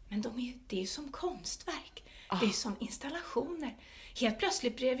 men det är ju som konstverk. Det är som installationer. Helt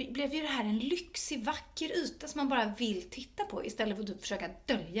plötsligt blev ju det här en lyxig, vacker yta som man bara vill titta på istället för att försöka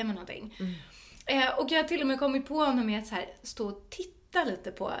dölja med någonting. Och jag har till och med kommit på honom med att så här, stå och titta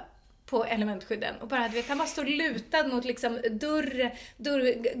lite på elementskydden. Och bara, du vet, han bara står lutad mot liksom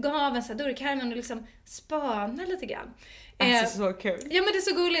dörrgaven, så här, dörrkarmen och liksom spanar lite grann. Alltså så kul. Ja, men det är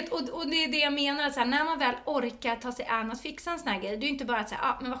så gulligt. Och det är det jag menar, att så här, när man väl orkar ta sig an att fixa en sån här grej, det är ju inte bara att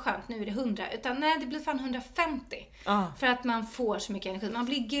säga, men vad skönt, nu är det 100. Utan nej, det blir fan 150. För att man får så mycket energi. Man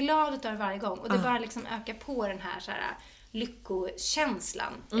blir glad utav det varje gång. Och det bara liksom ökar på den här, så här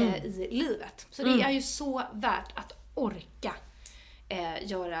lyckokänslan i livet. Så det är ju så värt att orka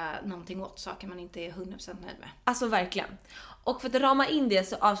göra någonting åt saker man inte är 100% nöjd med. Alltså verkligen. Och för att rama in det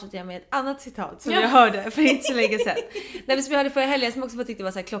så avslutar jag med ett annat citat som jag hörde för inte så länge sedan. När vi hörde förra helgen, som också tyckte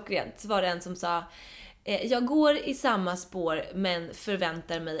var så här klockrent, så var det en som sa, jag går i samma spår men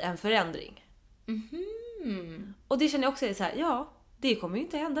förväntar mig en förändring. Och det känner jag också är så här, ja, det kommer ju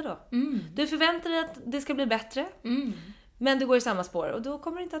inte hända då. Du förväntar dig att det ska bli bättre, men du går i samma spår och då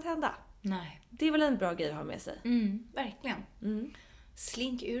kommer det inte att hända. Nej. Det är väl en bra grej att ha med sig. Verkligen.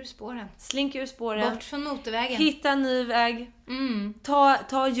 Slink ur spåren. Slink ur spåren. Bort från motorvägen. Hitta en ny väg.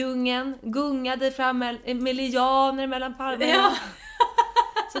 Ta djungeln. Gunga dig fram med lianer mellan palmerna. Ja.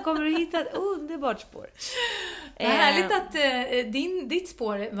 Så kommer du hitta ett underbart spår. Det är härligt att ditt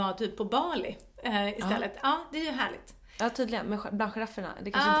spår var typ på Bali istället. Ja, det är ju härligt. Ja, tydligen. Men bland girafferna.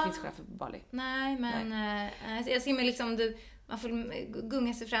 Det kanske inte finns giraffer på Bali. Nej, men jag ser mig liksom, man får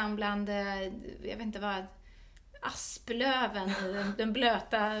gunga sig fram bland, jag vet inte vad, asplöven i den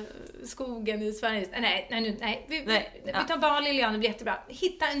blöta skogen i Sverige. Nej. Vi tar Bali, Lilian, det blir jättebra.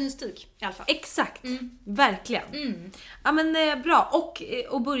 Hitta en ny stuk i alla fall. Exakt. Verkligen. Ja, men bra.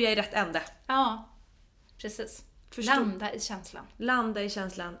 Och börja i rätt ände. Ja, precis. Landa i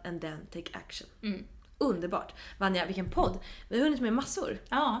känslan and then take action. Underbart. Vanja, vilken podd. Vi har hunnit med massor.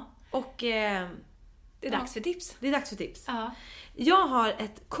 Ja. Och det är dags för tips. Det är dags för tips. Ja. Jag har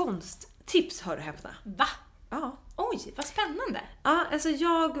ett konsttips, hör du häpna. Va? Ja. Oj, vad spännande. Ja, alltså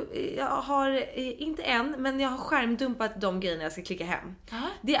jag har inte än, men jag har skärmdumpat de grejerna jag ska klicka hem.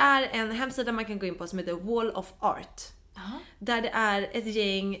 Det är en hemsida man kan gå in på som heter Wall of Art. Där det är ett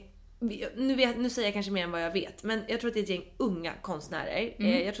gäng, nu säger jag kanske mer än vad jag vet, men jag tror att det är ett gäng unga konstnärer.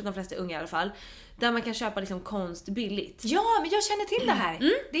 Jag tror att de flesta är unga i alla fall. Där man kan köpa liksom konst billigt. Ja, men jag känner till det här.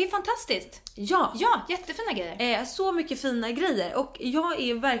 Det är fantastiskt. Ja, jättefina grejer. Så mycket fina grejer. Och jag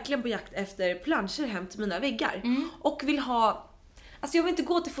är verkligen på jakt efter planscher hem till mina väggar. Och vill ha... Alltså jag vill inte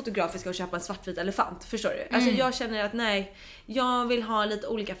gå till Fotografiska och köpa en svartvit elefant, förstår du? Alltså jag känner att nej, jag vill ha lite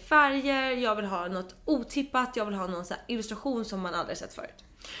olika färger, jag vill ha något otippat, jag vill ha någon så här illustration som man aldrig sett förut.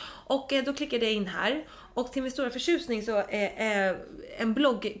 Och då klickade jag in här. Och till min stora förtjusning så en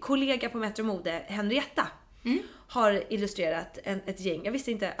bloggkollega på Metro Mode, Henrietta, har illustrerat ett gäng. Jag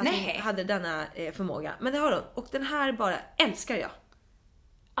visste inte att hon hade denna förmåga. Men det har hon. Och den här bara älskar jag.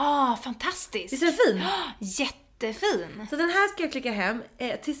 Fantastiskt. Visst är den fin? Jättefin. Så den här ska jag klicka hem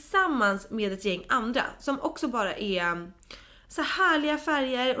tillsammans med ett gäng andra. Som också bara är så härliga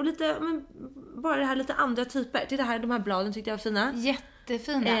färger och lite, men bara det här lite andra typer. Till det här, de här bladen tyckte jag var fina.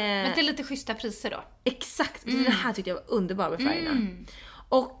 Jättefina. Men det är lite schyssta priser då. Exakt. Det här tyckte jag var underbart med färgerna.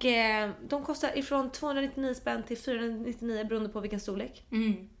 Och de kostar ifrån 299 spänn till 499 beroende på vilken storlek.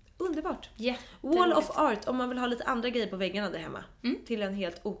 Underbart. Jätteroligt. Wall of Art om man vill ha lite andra grejer på väggarna där hemma. Till en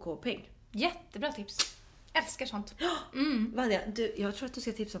helt OK-peng. Jättebra tips. Älskar sånt. Vanja, jag tror att du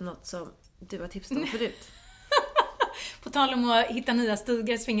ska tipsa om något som du har tipsat om förut. På tal om att hitta nya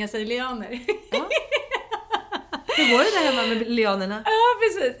stigar, svinga sig i lianer. Ja. Hur går det där hemma med lianerna? Ja,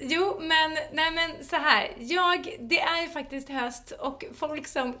 precis. Jo, men så här. Det är ju faktiskt höst och folk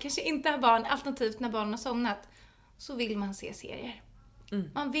som kanske inte har barn, alternativt när barnen har somnat, så vill man se serier.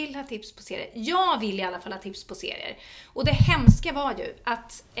 Man vill ha tips på serier. Jag vill i alla fall ha tips på serier. Och det hemska var ju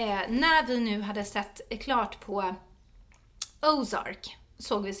att när vi nu hade sett klart på Ozark,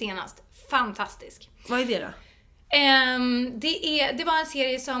 såg vi senast. Fantastisk. Vad är det då? Det var en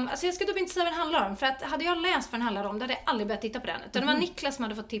serie som, alltså jag ska då inte säga vad den handlar om, för att hade jag läst vad den handlar om, då hade jag aldrig börjat titta på den. Utan det var Niklas som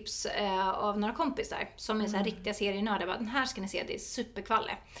hade fått tips av några kompisar som är så här riktiga serienördar. Den här ska ni se, det är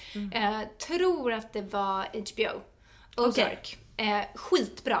superkvalle. Tror att det var HBO. Ozark.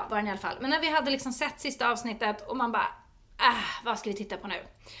 Skitbra var den i alla fall. Men när vi hade liksom sett sista avsnittet och man bara, vad ska vi titta på nu?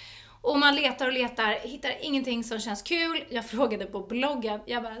 Och man letar och letar, hittar ingenting som känns kul. Jag frågade på bloggen,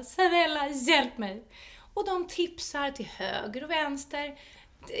 jag bara, snälla hjälp mig. Och de tipsar till höger och vänster,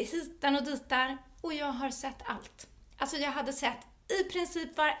 hitan och ditar. Och jag har sett allt. Alltså jag hade sett i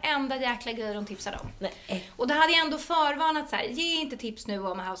princip varenda jäkla grej de tipsade om. Nej. Och det hade jag ändå förvarnat så här, ge inte tips nu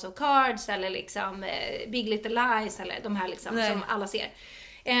om House of Cards eller liksom Big Little Lies eller de här liksom som alla ser.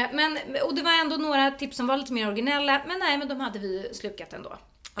 Och det var ändå några tips som var lite mer originella, men de hade vi slukat ändå.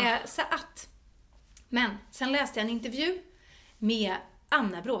 Men sen läste jag en intervju med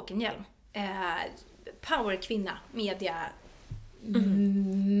Anna Bråkenhielm. Powerkvinna, media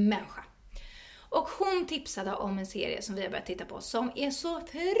människa. Och hon tipsade om en serie som vi har börjat titta på som är så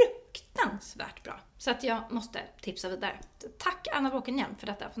fruktansvärt bra. Så att jag måste tipsa vidare. Tack Anna Bråkenhielm för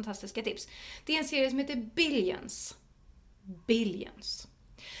detta fantastiska tips. Det är en serie som heter Billions.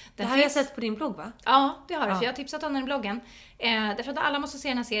 Det har jag sett på din blogg, va? Ja, det har jag. För jag har tipsat om den i bloggen. Därför att alla måste se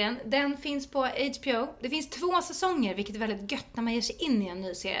den här serien. Den finns på HBO. Det finns 2 säsonger, vilket är väldigt gött när man ger sig in i en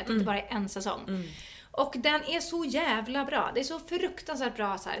ny serie. Att det inte bara är en säsong. Och den är så jävla bra. Det är så fruktansvärt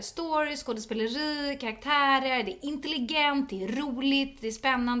bra så här. Story, skådespeleri, karaktärer. Det är intelligent, det är roligt, det är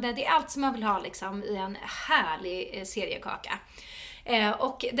spännande. Det är allt som man vill ha liksom i en härlig seriekaka.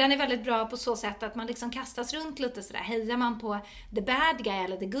 Och den är väldigt bra på så sätt att man liksom kastas runt lite sådär. Hejar man på the bad guy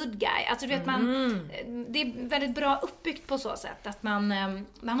eller the good guy? Alltså du vet det är väldigt bra uppbyggt på så sätt att man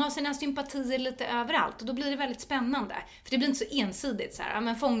har sina sympatier lite överallt. Och då blir det väldigt spännande. För det blir inte så ensidigt såhär,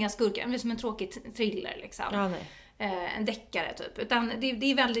 men fånga skurken, det är som en tråkig thriller liksom. Ja, nej. En deckare typ. Utan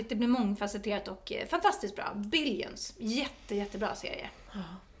det är väldigt, det blir mångfacetterat och fantastiskt bra. Billions, jättebra serie.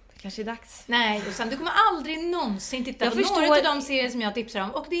 Kanske är dags. Nej, och sen du kommer aldrig någonsin titta på några av de serier som jag tipsar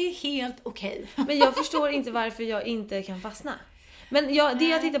om. Och det är helt okej. Men jag förstår inte varför jag inte kan fastna. Men det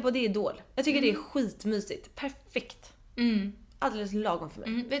jag tittar på, det är Idol. Jag tycker det är skitmysigt. Perfekt. Alldeles lagom för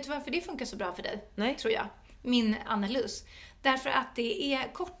mig. Vet du varför det funkar så bra för dig? Nej. Tror jag. Min analys. Därför att det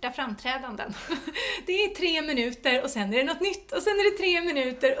är korta framträdanden. Det är 3 minuter och sen är det något nytt. Och sen är det 3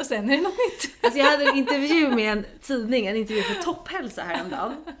 minuter och sen är det något nytt. Alltså jag hade en intervju med en tidning, en intervju för Topphälsa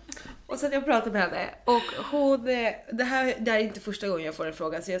häromdagen. Och så att jag pratade med henne. Och hon, det här är inte första gången jag får en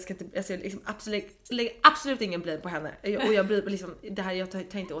fråga. Så jag ska liksom lägga absolut ingen blame på henne. Och jag blir liksom, det här, jag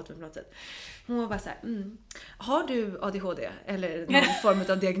tar inte åt mig på något sätt. Hon var bara så här, har du ADHD? Eller någon form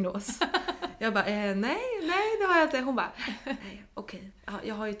av diagnos? Jag bara, nej det har jag inte. Hon bara, nej, okej.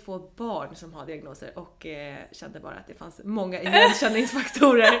 Jag har ju 2 barn som har diagnoser och kände bara att det fanns många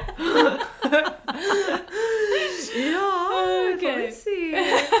igenkänningsfaktorer. Ja, får vi se.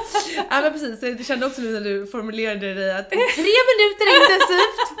 Ja, men precis. Jag kände också nu när du formulerade det att 3 minuter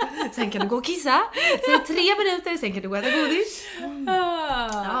intensivt. Sen kan du gå och kissa. Sen 3 minuter, sen kan du gå och äta godis.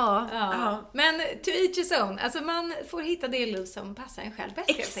 Ja. Men to each his own. Alltså man får hitta det liv som passar en själv bäst.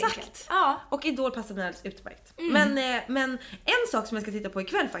 Exakt. Ja. Och Idol passar mig alldeles utmärkt. Men en sak som jag ska titta på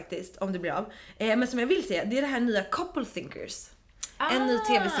ikväll faktiskt, om det blir av, men som jag vill se, det är det här nya Couple Thinkers. En ny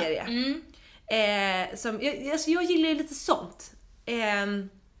tv-serie. Som, jag gillar ju lite sånt. När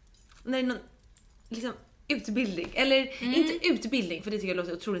det är någon liksom utbildning, eller inte utbildning, för det tycker jag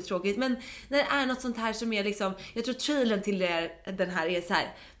låter otroligt tråkigt, men när det är något sånt här som är liksom, jag tror trailern till den här är så här: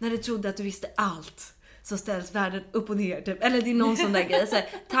 när du trodde att du visste allt så ställs världen upp och ner typ. Eller det är någon sån där grej så här,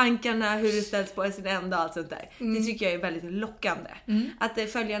 tankarna, hur det ställs på sin ända och allt sånt där. Det tycker jag är väldigt lockande.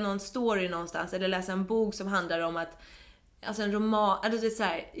 Att följa någon story någonstans eller läsa en bok som handlar om att, alltså en roman, alltså det är så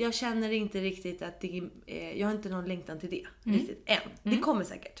här, jag känner inte riktigt att jag har inte någon längtan till det riktigt än. Det kommer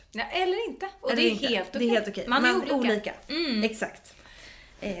säkert. Ja, eller inte. Och eller det är inte. helt okej. Det är helt okej. Man är olika. Exakt.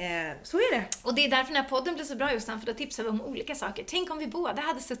 Så är det. Och det är därför den här podden blir så bra, Jossan, för då tipsar vi om olika saker. Tänk om vi båda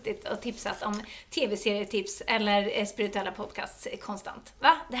hade suttit och tipsat om tv-serietips eller spirituella podcasts konstant.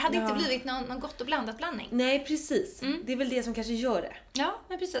 Va? Det hade inte blivit någon gott och blandat blandning. Nej, precis. Det är väl det som kanske gör det. Ja,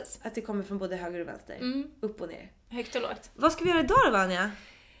 men precis. Att det kommer från både höger och vänster. Upp och ner. Högt och lågt. Vad ska vi göra idag då, Vanja?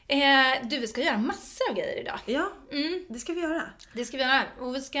 Vi ska göra massor av grejer idag. Ja, det ska vi göra. Det ska vi göra.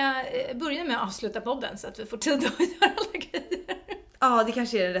 Och vi ska börja med att avsluta podden så att vi får tid att göra alla grejer. Ja, det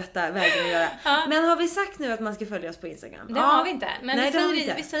kanske är den rätta vägen att göra. Men har vi sagt nu att man ska följa oss på Instagram? Det har vi inte. Men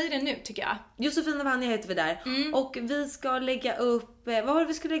Nej, vi säger det nu, tycker jag. Josefin och Vanja heter vi där. Och vi ska lägga upp... Vad var det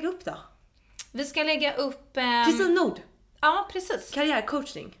vi ska lägga upp då? Vi ska lägga upp... Kristin Nord. Ja, precis.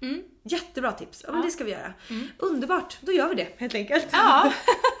 Karriärcoachning. Jättebra tips. Ja, men det ska vi göra. Underbart. Då gör vi det, helt enkelt. Ja.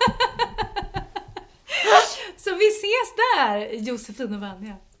 Så vi ses där, Josefin och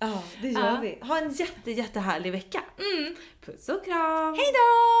Vanja. Ja, det gör vi. Ha en jättehärlig vecka. Puss och kram. Hej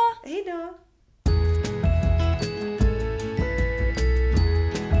då! Hej då!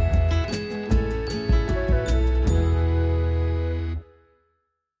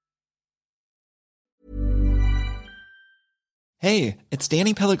 Hey, it's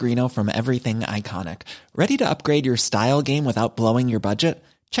Danny Pellegrino from Everything Iconic. Ready to upgrade your style game without blowing your budget?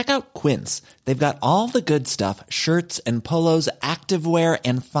 Check out Quince. They've got all the good stuff, shirts and polos, activewear,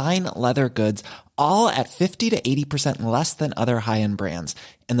 and fine leather goods, all at 50 to 80% less than other high-end brands.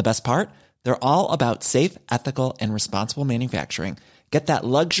 And the best part? They're all about safe, ethical, and responsible manufacturing. Get that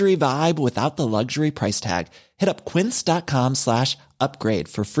luxury vibe without the luxury price tag. Hit up quince.com/upgrade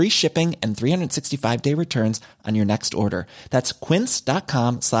for free shipping and 365-day returns on your next order. That's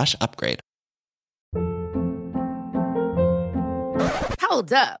quince.com/upgrade.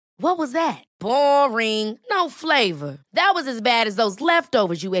 Hold up. What was that? Boring. No flavor. That was as bad as those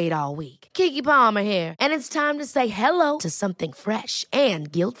leftovers you ate all week. Keke Palmer here, and it's time to say hello to something fresh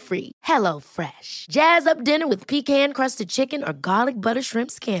and guilt-free. Hello Fresh. Jazz up dinner with pecan-crusted chicken or garlic butter shrimp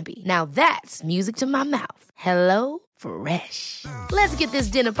scampi. Now that's music to my mouth. Hello Fresh. Let's get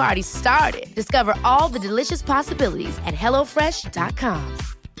this dinner party started. Discover all the delicious possibilities at hellofresh.com.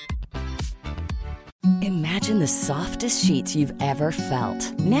 Imagine the softest sheets you've ever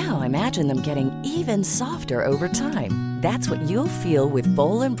felt. Now imagine them getting even softer over time. That's what you'll feel with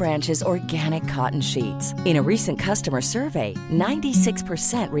Boll & Branch's organic cotton sheets. In a recent customer survey,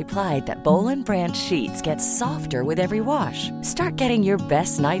 96% replied that Boll & Branch sheets get softer with every wash. Start getting your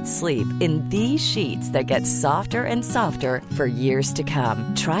best night's sleep in these sheets that get softer and softer for years to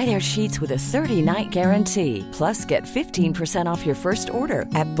come. Try their sheets with a 30-night guarantee. Plus, get 15% off your first order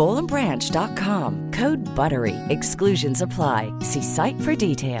at bollandbranch.com. Code BUTTERY. Exclusions apply. See site for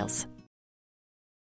details.